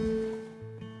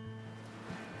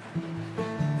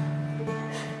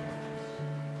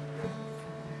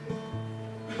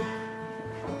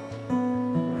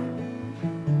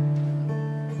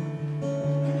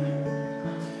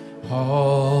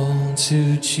 All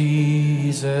to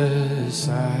Jesus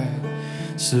I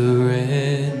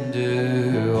surrender,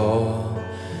 all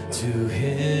to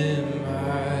him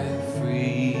I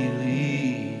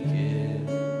freely give.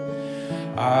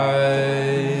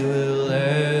 I will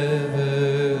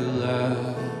ever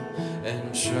love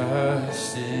and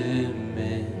trust him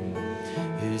in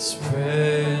his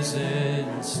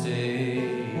presence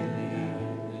daily.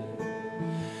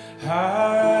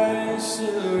 I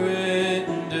surrender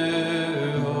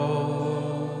all.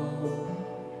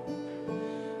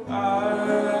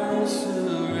 I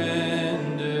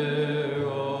surrender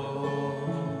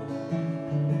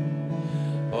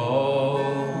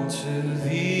all to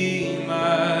thee,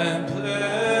 my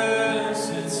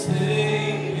blessed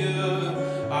Savior.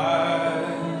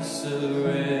 I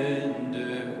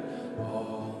surrender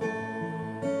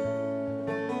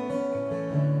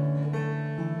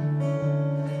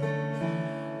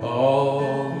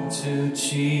all to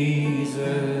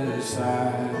Jesus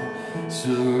I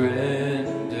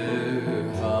surrender,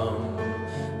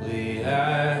 humbly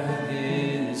at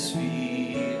his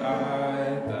feet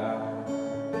I bow.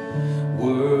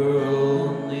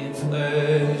 Worldly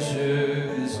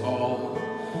pleasures all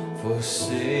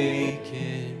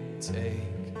forsaken,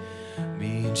 take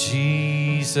me,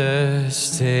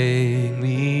 Jesus, take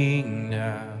me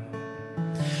now.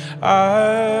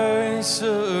 I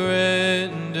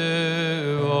surrender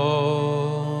all.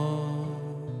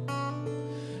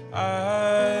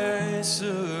 I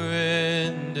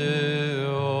surrender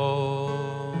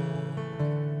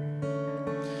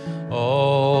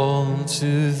All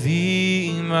to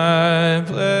thee, my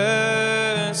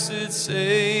blessed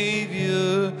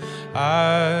Savior,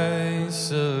 I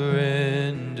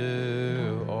surrender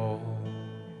all.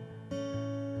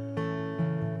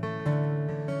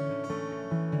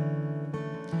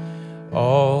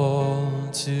 All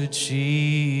to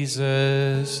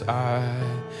Jesus I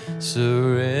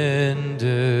surrender.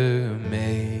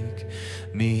 Make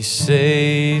me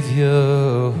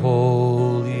Savior,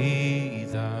 wholly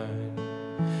thine.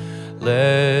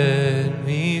 Let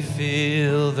me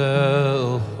feel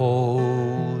the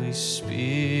Holy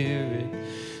Spirit,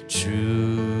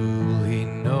 truly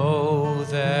know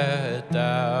that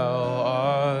thou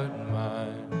art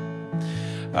mine.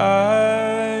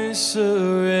 I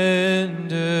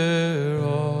surrender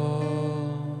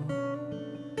all.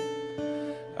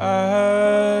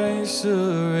 I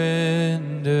surrender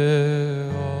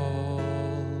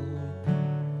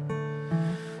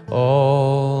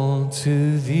all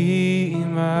to thee,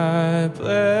 my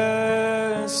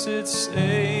blessed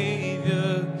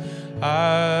Savior,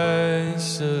 I